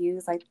like they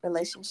use like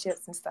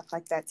relationships and stuff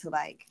like that to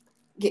like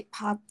get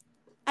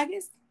I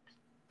guess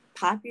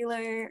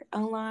popular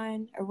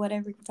online or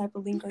whatever type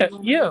of lingo you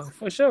want to Yeah, use.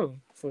 for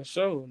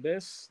sure.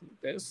 That's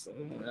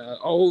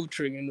old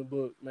trick in the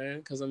book, man.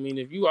 Because I mean,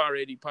 if you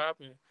already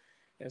popping,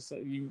 and so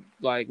you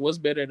like, what's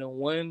better than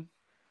one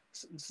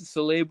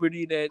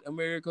celebrity that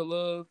America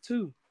love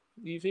too?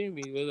 You feel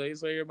me? Well, like,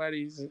 so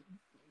everybody's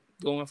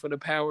going for the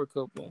power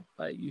couple.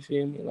 Like, you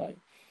feel me? Like,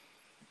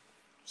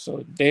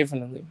 so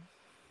definitely.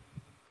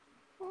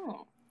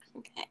 Oh,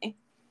 okay.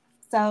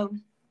 So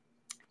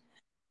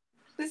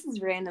this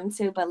is random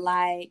too, but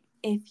like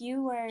if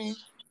you were,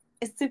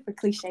 it's super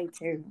cliche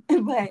too,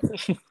 but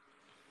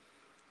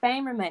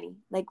fame or money,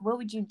 like what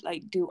would you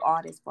like do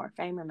all this for?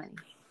 Fame or money?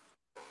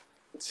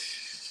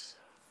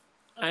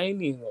 I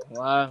ain't even gonna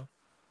lie.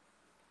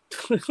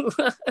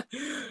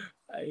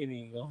 I ain't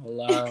even gonna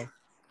lie.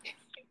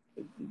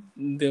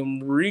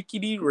 Them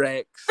rickety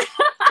racks.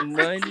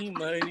 Money,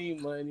 money,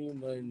 money,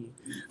 money.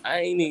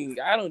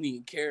 I don't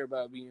even care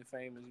about being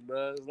famous,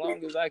 bro. As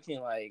long as I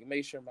can, like,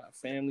 make sure my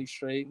family's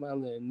straight, my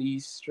little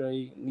niece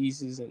straight,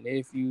 nieces and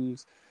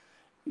nephews,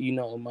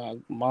 my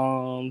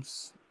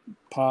mom's,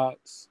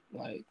 pops,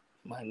 like,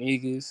 my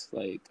niggas,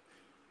 like,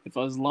 if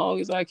as long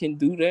as I can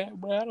do that,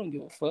 bro, I don't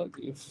give a fuck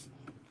if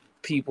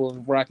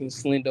people rocking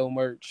Slendo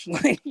merch.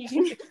 Like,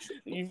 you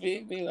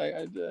feel me? Like,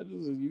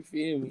 you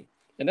feel me?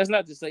 And that's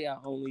not to say I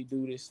only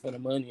do this for the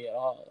money at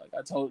all. Like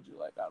I told you,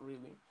 like, I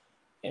really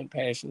am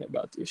passionate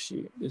about this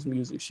shit, this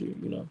music shit.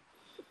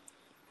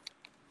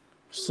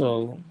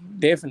 So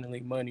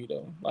definitely money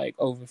though, like,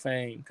 over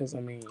fame, because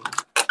I mean,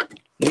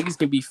 niggas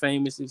can be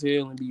famous as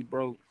hell and be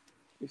broke.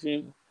 You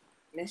feel me?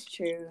 That's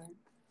true.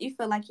 You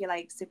feel like you're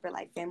like super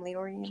like family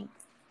oriented?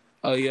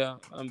 Oh yeah,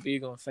 I'm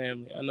big on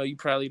family. I know you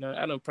probably don't.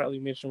 I don't probably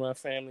mention my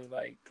family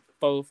like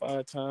 4 or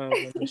 5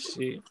 times on this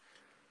shit.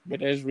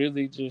 But that's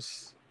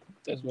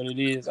what it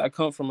is. I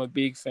come from a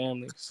big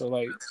family, so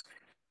like,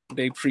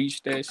 they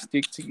preach that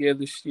stick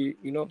together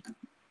shit.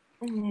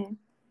 Mm-hmm.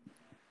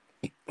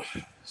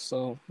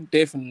 So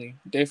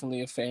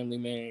definitely a family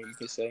man, you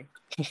could say.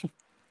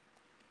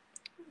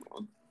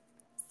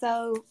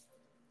 So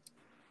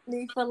do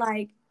you feel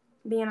like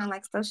being on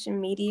like social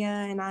media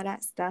and all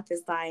that stuff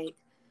is like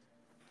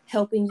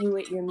helping you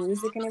with your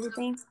music and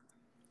everything?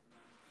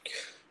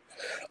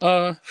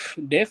 Uh,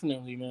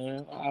 Definitely,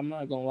 man. I'm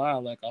not gonna lie.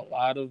 Like, a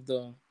lot of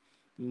the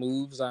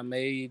moves I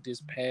made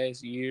this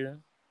past year,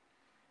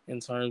 in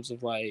terms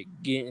of like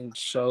getting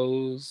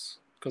shows,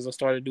 because I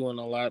started doing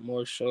a lot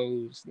more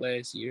shows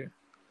last year.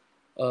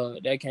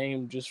 That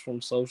came just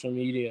from social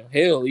media.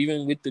 Hell,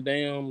 even with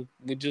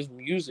just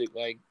music,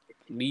 like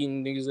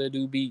meeting niggas that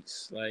do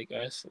beats. Like,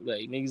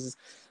 like, niggas,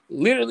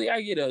 literally,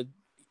 I get a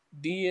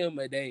DM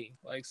a day,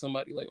 like,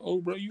 somebody like, "Oh,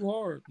 bro, you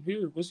hard.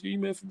 Here, what's your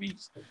email for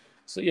beats?"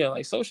 So yeah,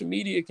 like, social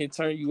media can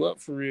turn you up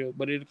for real,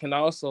 but it can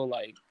also,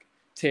 like,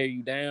 tear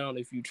you down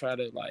if you try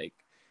to, like,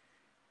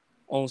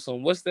 on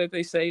some, what's that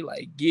they say,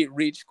 like, get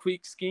rich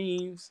quick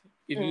schemes.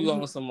 If you on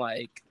Mm-hmm. some,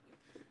 like,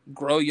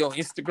 grow your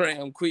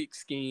Instagram quick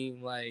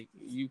scheme, like,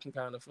 you can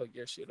kind of fuck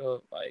your shit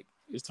up, like,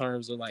 in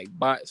terms of like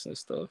bots and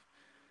stuff.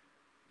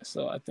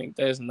 So I think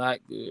that's not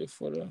good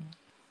for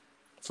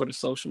the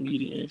social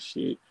media and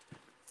shit.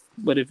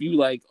 But if you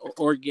like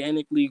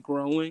organically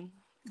growing,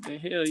 then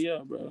hell yeah,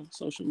 bro.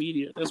 Social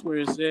media, that's where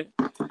it's at.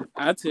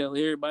 I tell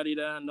everybody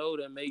that I know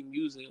that make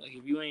music, like,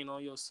 if you ain't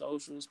on your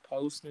socials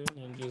posting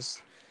and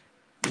just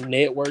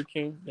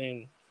networking,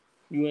 then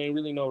you ain't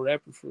really no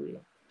rapper for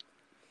real.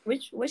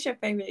 What's your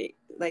favorite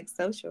like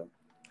social?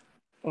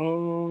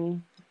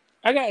 Um,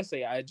 I gotta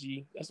say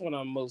IG. That's what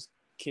I'm most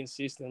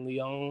consistently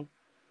on.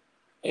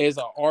 As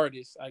an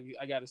artist,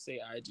 I gotta say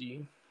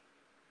IG.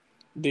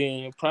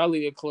 Then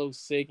probably a close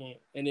second,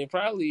 and then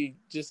probably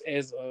just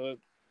a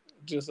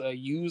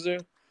user,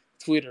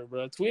 Twitter,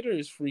 bro. Twitter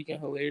is freaking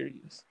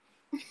hilarious.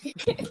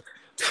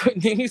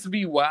 Niggas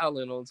be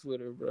wilding on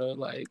Twitter, bro.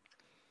 Like,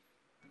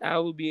 I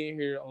would be in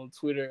here on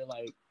Twitter at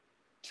like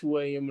 2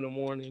 a.m. in the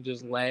morning,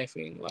 just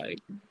laughing, like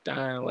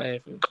dying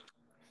laughing.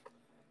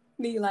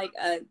 Do you like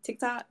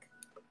TikTok?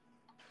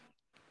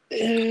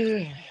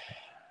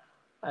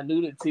 I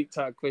knew the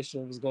TikTok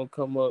question was gonna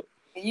come up.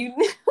 You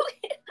knew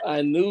it.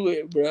 I knew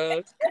it,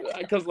 bro.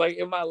 Because like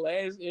in my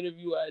last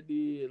interview I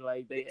did,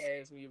 like they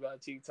asked me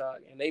about TikTok,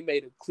 and they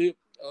made a clip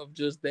of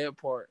just that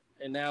part.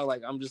 And now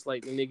like I'm just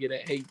like the nigga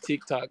that hate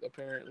TikTok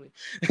apparently.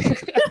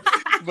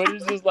 But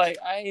it's just like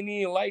I ain't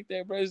even like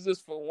that, bro. It's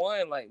just for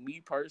one, like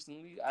me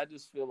personally, I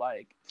just feel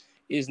like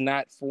it's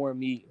not for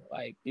me.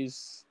 Like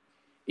it's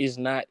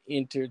not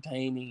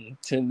entertaining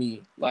to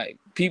me. Like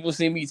people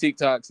send me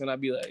TikToks and I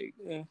be like,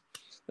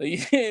 Like, you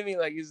hear me?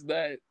 Like it's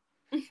not.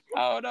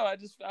 I don't know. I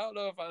don't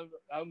know if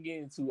I'm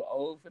getting too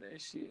old for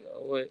that shit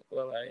or what.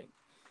 But like,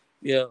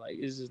 yeah, like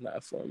it's just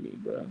not for me,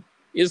 bro.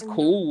 It's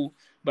cool,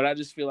 but I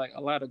just feel like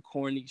a lot of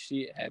corny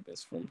shit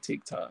happens from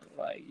TikTok.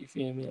 Like, you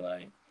feel me?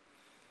 Like,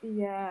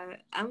 Yeah,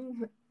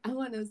 I'm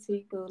one of those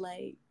people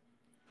like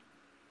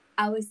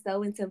I was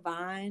so into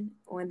Vine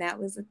when that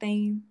was a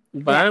thing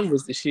that Vine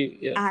was the shit.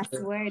 Yeah. I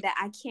swear that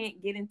I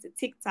can't get into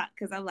TikTok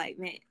because I'm like,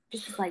 man,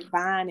 this is like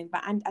Vine and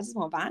Vine. I just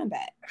want Vine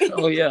back.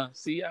 Oh yeah.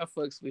 See, I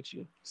fucks with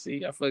you.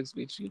 See, I fucks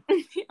with you.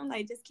 I'm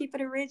like, just keep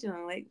it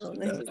original. Like, Oh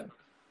let's just,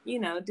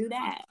 god. do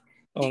that.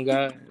 Oh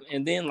god.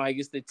 And then like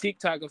it's the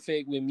TikTok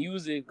effect with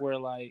music where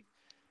like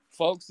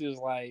folks is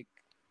like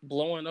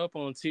blowing up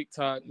on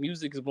TikTok.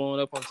 Music is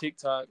blowing up on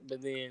TikTok,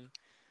 but then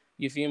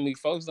you feel me?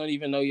 Folks don't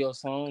even know your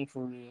song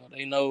for real.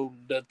 They know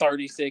the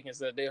 30 seconds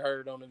that they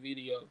heard on the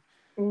video.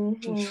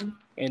 Mm-hmm.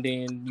 And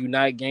then you're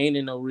not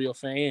gaining no real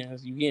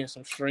fans. You getting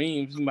some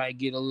streams. You might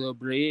get a little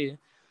bread.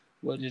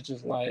 But it's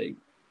just like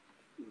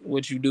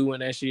what you do when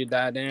that shit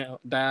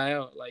die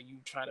out. Like you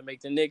trying to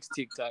make the next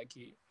TikTok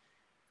hit.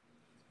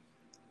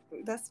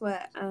 That's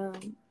what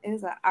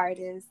is an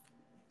artist,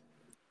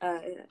 uh,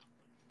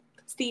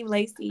 Steve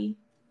Lacy.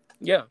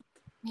 Yeah.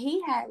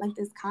 He had like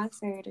this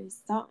concert or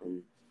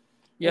something.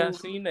 Yeah, I And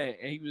seen that.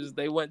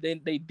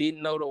 And they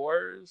didn't know the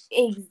words.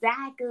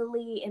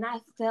 exactly, and I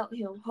felt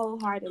him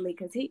wholeheartedly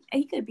because he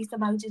could be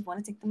somebody who just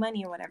want to take the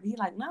money or whatever. He's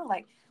like, no,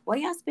 like, why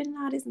y'all spending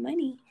all this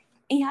money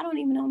and y'all don't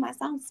even know my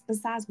songs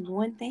besides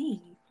one thing.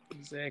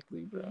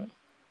 Exactly, bro.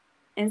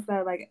 And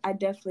so, like, I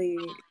definitely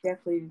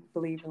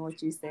believe in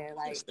what you said.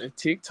 It's Like, the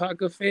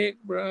TikTok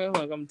effect, bro.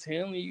 Like I'm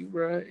telling you,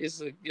 bro.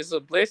 It's a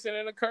blessing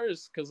and a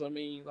curse. Cause I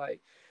mean, like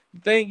the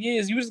thing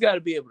is, you just got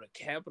to be able to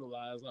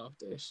capitalize off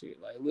that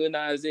shit. Like Lil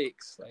Nas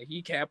X, like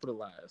he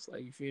capitalized.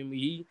 Like you feel me?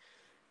 He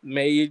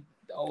made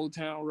Old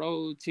Town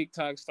Road.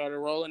 TikTok started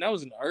rolling. That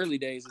was in the early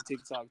days of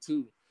TikTok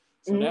too.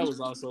 So that was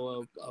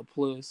also a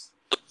plus.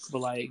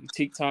 But like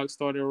TikTok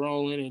started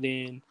rolling, and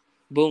then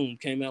boom,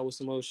 came out with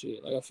some more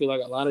shit. Like I feel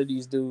like a lot of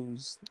these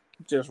dudes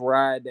just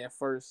ride them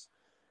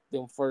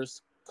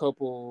first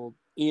couple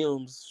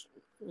M's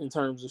in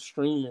terms of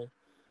streaming.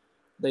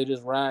 They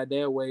just ride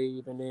that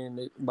wave, and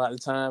then by the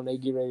time they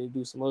get ready to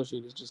do some more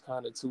shit, it's just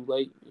kind of too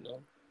late, you know.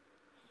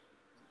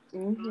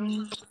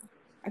 mm-hmm.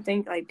 I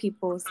think like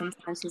people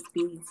sometimes just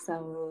be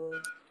so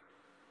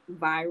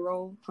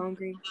viral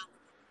hungry,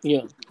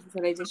 Yeah,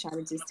 so they just try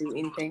to just do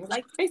anything.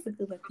 Like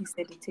basically, like you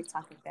said, the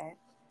TikTok effect.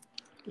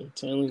 I'm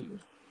telling you.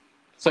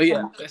 So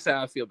yeah, So, that's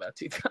how I feel about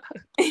TikTok.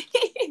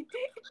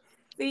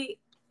 see,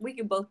 we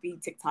can both be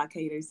TikTok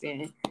haters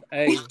then.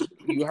 Hey,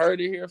 you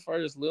heard it here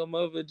first. Lil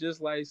Mother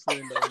just like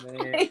Slendo,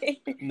 man.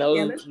 Yeah,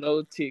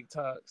 No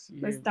TikToks.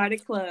 You let's hear start a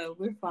club.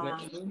 We're me?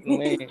 fine.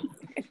 Man.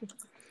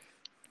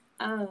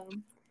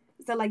 um,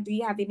 so like, do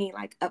you have any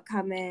like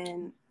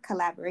upcoming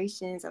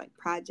collaborations or like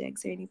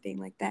projects or anything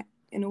like that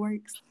in the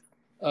works?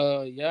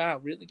 Yeah, I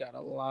really got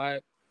a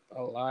lot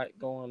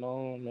going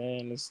on,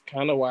 man. It's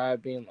kind of why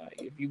I've been like,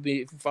 if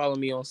you follow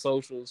me on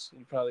socials,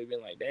 you probably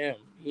been like, damn,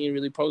 he ain't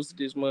really posted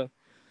this month.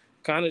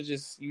 Kind of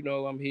just,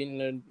 I'm hitting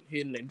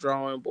the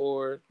drawing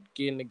board,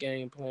 getting the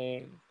game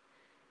plan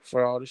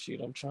for all the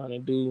shit I'm trying to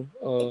do.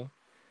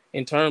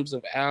 In terms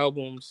of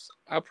albums,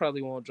 I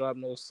probably won't drop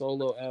no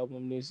solo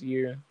album this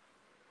year.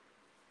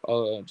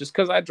 Just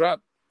cause I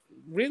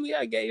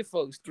gave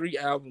folks 3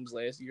 albums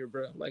last year,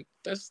 bro. Like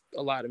that's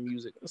a lot of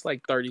music. It's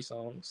like 30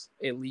 songs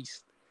at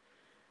least.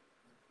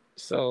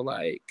 So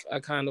like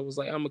I kind of was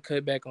like, I'm gonna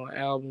cut back on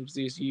albums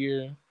this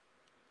year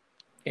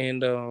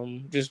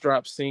and just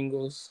drop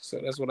singles. So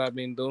that's what I've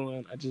been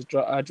doing.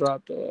 I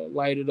dropped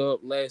Light It Up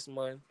last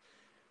month.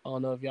 I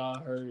don't know if y'all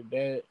heard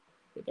that,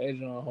 but that's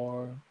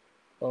John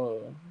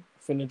hard.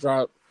 Finna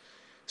drop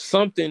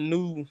something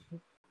new.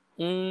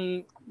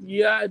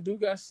 Yeah, I do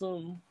got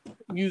some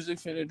music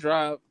finna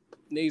drop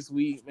next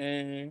week,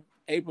 man.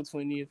 April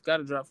 20th.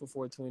 Gotta drop for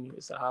 420.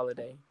 It's a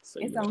holiday. So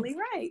It's only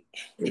right.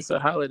 it's a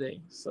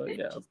holiday. So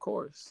yeah, of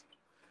course.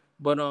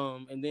 But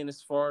and then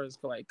as far as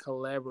like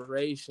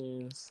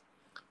collaborations,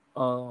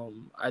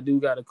 I do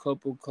got a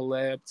couple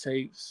collab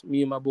tapes.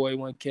 Me and my boy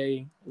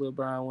 1K, Lil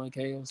Brian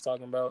 1K, I was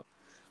talking about.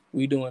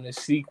 We doing a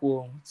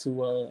sequel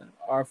to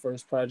our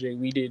first project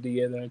we did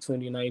together in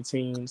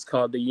 2019. It's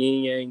called The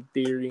Yin Yang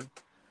Theory.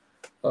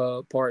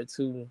 Part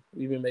two.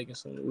 We've been making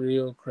some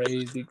real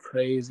crazy,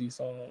 crazy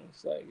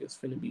songs. Like it's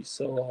finna be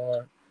so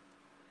hard.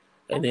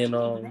 And That's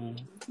then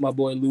great. my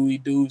boy Louis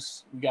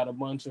Deuce, we got a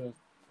bunch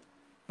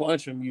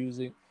of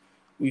music.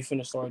 We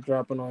finna start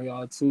dropping on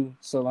y'all too.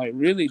 So like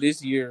really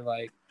this year,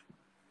 like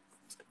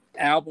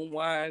album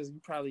wise, you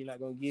probably not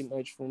gonna get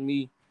much from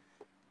me.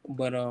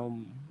 But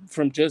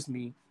from just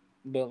me.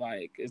 But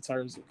like in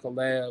terms of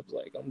collabs,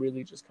 like I'm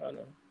really just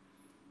kinda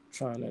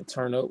trying to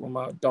turn up with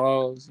my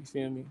dogs, you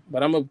feel me?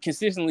 But I'm gonna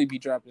consistently be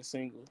dropping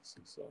singles.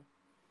 So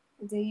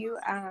Do you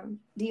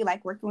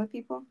like working with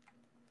people?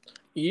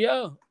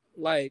 yeah,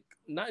 like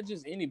not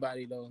just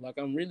anybody though. Like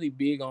I'm really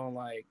big on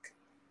like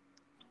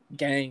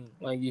gang.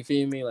 Like you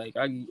feel me? Like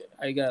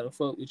I gotta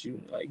fuck with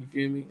you. Like you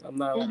feel me?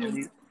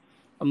 Mm-hmm.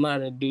 I'm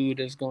not a dude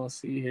that's gonna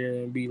sit here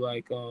and be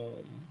like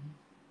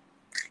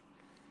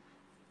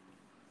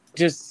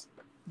just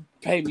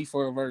pay me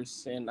for a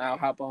verse and I'll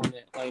hop on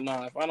it. Like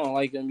nah, if I don't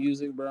like your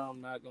music, bro,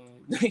 I'm not gonna.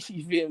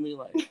 You feel me?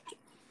 Like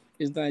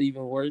it's not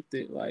even worth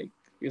it. Like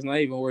it's not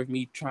even worth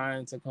me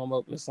trying to come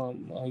up with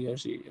something on your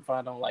shit if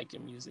I don't like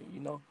your music, you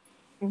know.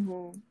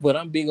 Mm-hmm. But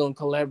I'm big on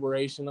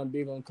collaboration. I'm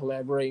big on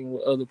collaborating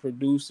with other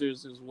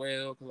producers as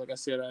well. Cause like I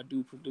said, I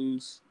do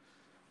produce.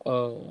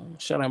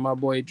 Shout out my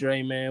boy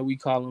Dre, man. We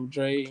call him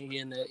Dre. He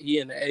in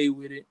the A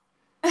with it.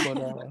 But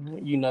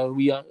you know,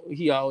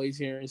 he always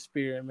here in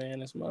spirit, man.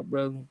 That's my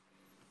brother.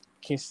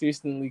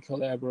 Consistently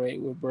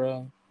collaborate with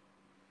bro.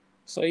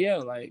 So yeah,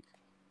 like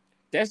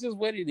that's just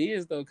what it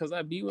is though. Cause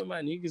I be with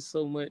my niggas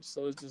so much,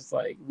 so it's just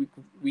like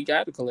we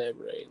got to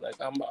collaborate. Like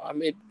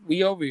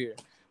we over here.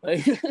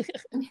 Like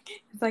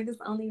It's like it's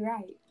only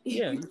right.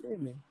 yeah, you feel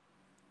me?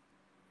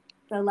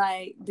 So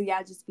like, do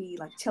y'all just be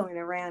like chilling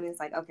around and it's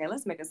like, okay,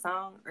 let's make a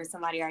song, or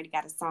somebody already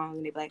got a song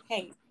and they be like,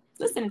 hey,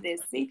 listen to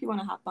this, see if you want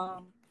to hop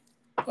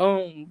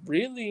on.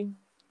 Really,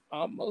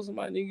 most of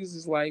my niggas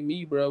is like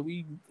me, bro.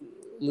 We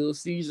little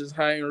Caesars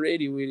high and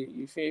ready with it.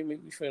 You feel me?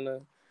 We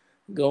finna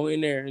go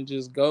in there and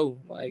just go.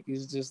 Like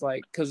it's just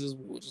like, cause it's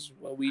just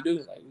what we do.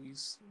 Like we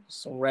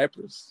some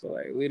rappers, so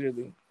like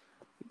literally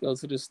go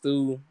to the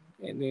stool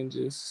and then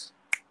just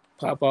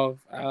pop off.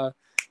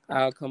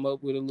 I'll come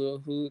up with a little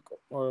hook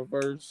or a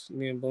verse,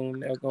 and then boom,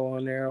 they'll go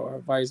on there, or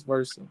vice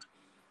versa.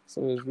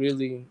 So it's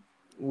really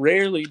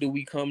rarely do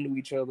we come to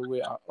each other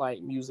with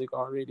like music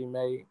already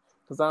made.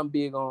 Cause I'm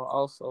big on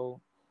also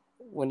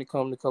when it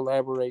comes to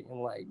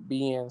collaborating, like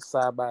being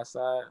side by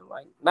side,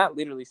 like not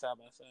literally side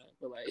by side,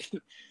 but like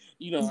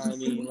you know what I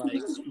mean,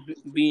 like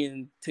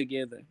being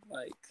together,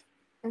 like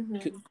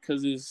Mm-hmm.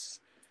 cause it's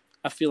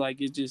I feel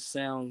like it just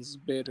sounds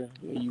better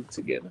when you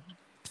together.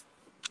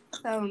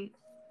 So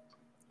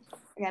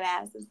I gotta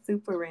ask a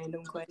super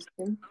random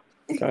question,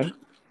 Okay.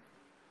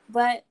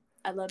 but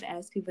I love to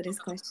ask people this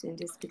question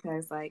just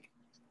because like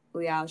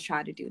we all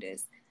try to do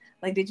this.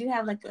 Like, did you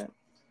have like a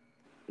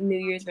New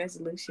Year's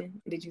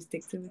resolution? Did you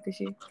stick to it this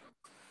year?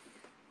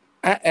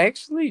 I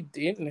actually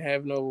didn't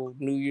have no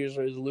New Year's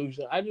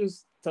resolution. I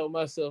just told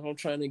myself I'm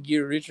trying to get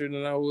richer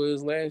than I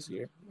was last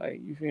year. Like,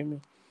 you feel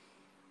me?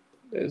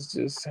 That's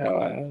just how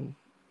I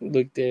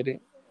looked at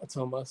it. I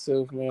told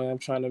myself, man, I'm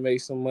trying to make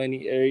some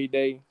money every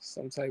day,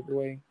 some type of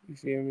way. You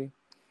feel me?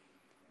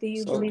 Do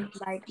you So, believe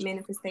like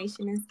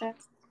manifestation and stuff?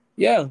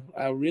 yeah,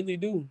 I really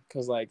do.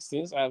 Cause like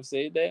since I've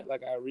said that,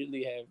 like I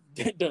really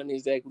have done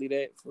exactly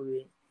that for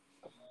real.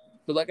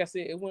 But like I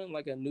said, it wasn't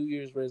like a New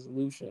Year's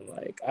resolution.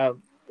 Like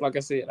I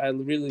said, I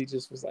really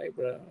just was like,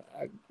 bro,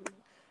 I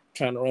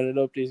trying to run it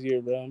up this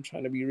year, bro. I'm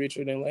trying to be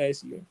richer than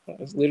last year.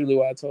 That's literally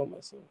what I told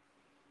myself.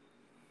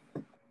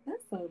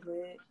 That's so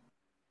good.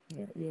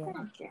 Yeah, yeah.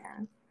 Heck yeah.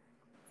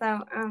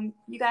 So,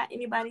 you got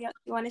anybody else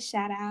you want to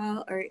shout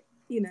out, or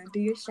do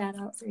your shout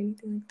outs or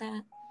anything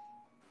like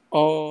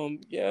that?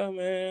 Yeah,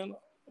 man.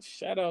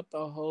 Shout out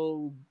the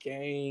whole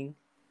gang.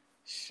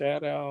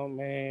 Shout out,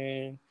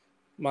 man.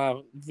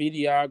 My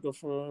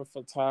videographer,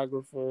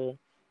 photographer,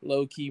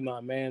 low key,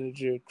 my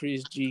manager,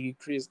 Chris G,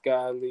 Chris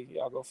Godley.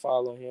 Y'all go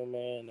follow him,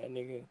 man. That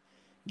nigga,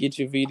 get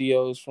your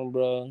videos from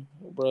bruh.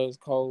 Bruh's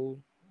cold.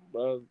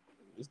 Bruh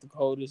is the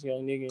coldest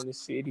young nigga in the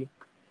city.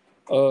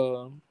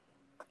 Uh,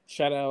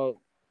 Shout out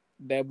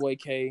that boy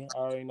K. I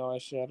already know I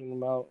shouted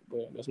him out,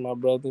 but that's my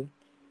brother.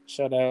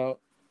 Shout out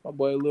my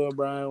boy Lil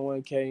Brian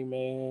 1K,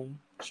 man.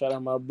 Shout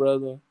out my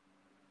brother.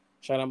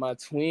 Shout out my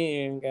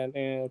twin,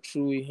 goddamn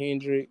Truey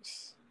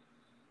Hendrix.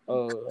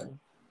 Uh,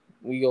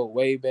 we go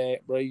way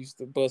back, bro. Used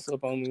to bust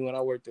up on me when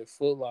I worked at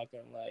Foot Locker.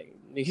 Like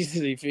niggas,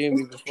 you feel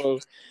me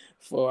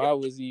before I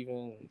was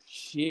even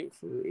shit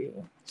for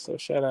real. So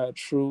shout out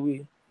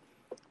Truey.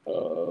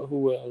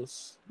 Who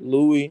else?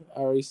 Louis. I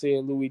already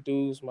said Louis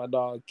Deuce. My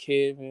dog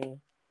Kevin.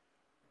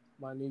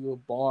 My nigga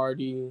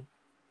Barty.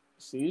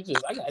 See, it's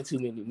just I got too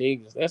many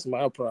niggas. That's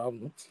my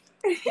problem.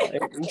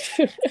 Like,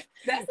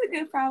 That's a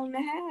good problem to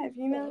have.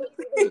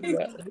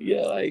 yeah,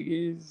 yeah, like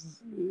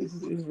it's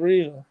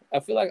real. I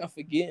feel like I'm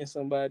forgetting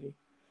somebody.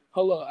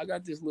 Hold on, I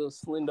got this little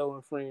Slendo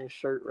and Friends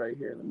shirt right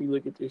here. Let me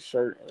look at this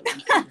shirt and let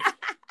me see.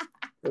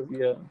 'Cause,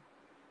 yeah,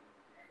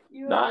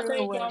 You no, a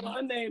real one.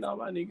 I named all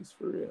my niggas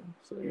for real.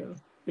 So yeah.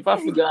 If I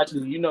forgot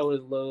you, you know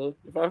it's love.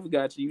 If I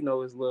forgot you, you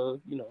know it's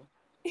love. You know,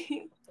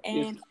 it's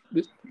And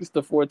it's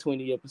the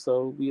 420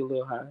 episode. We a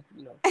little high.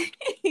 You know.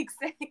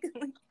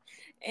 exactly.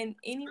 And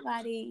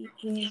anybody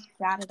who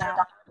shouted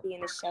out will be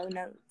in the show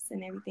notes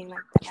and everything like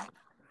that.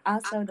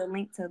 Also, the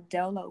link to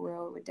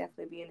doloworld would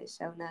definitely be in the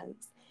show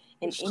notes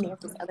and any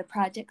of his other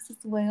projects as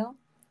well.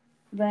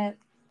 But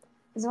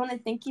I just want to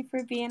thank you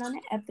for being on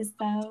the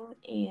episode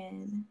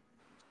and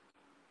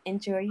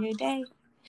enjoy your day.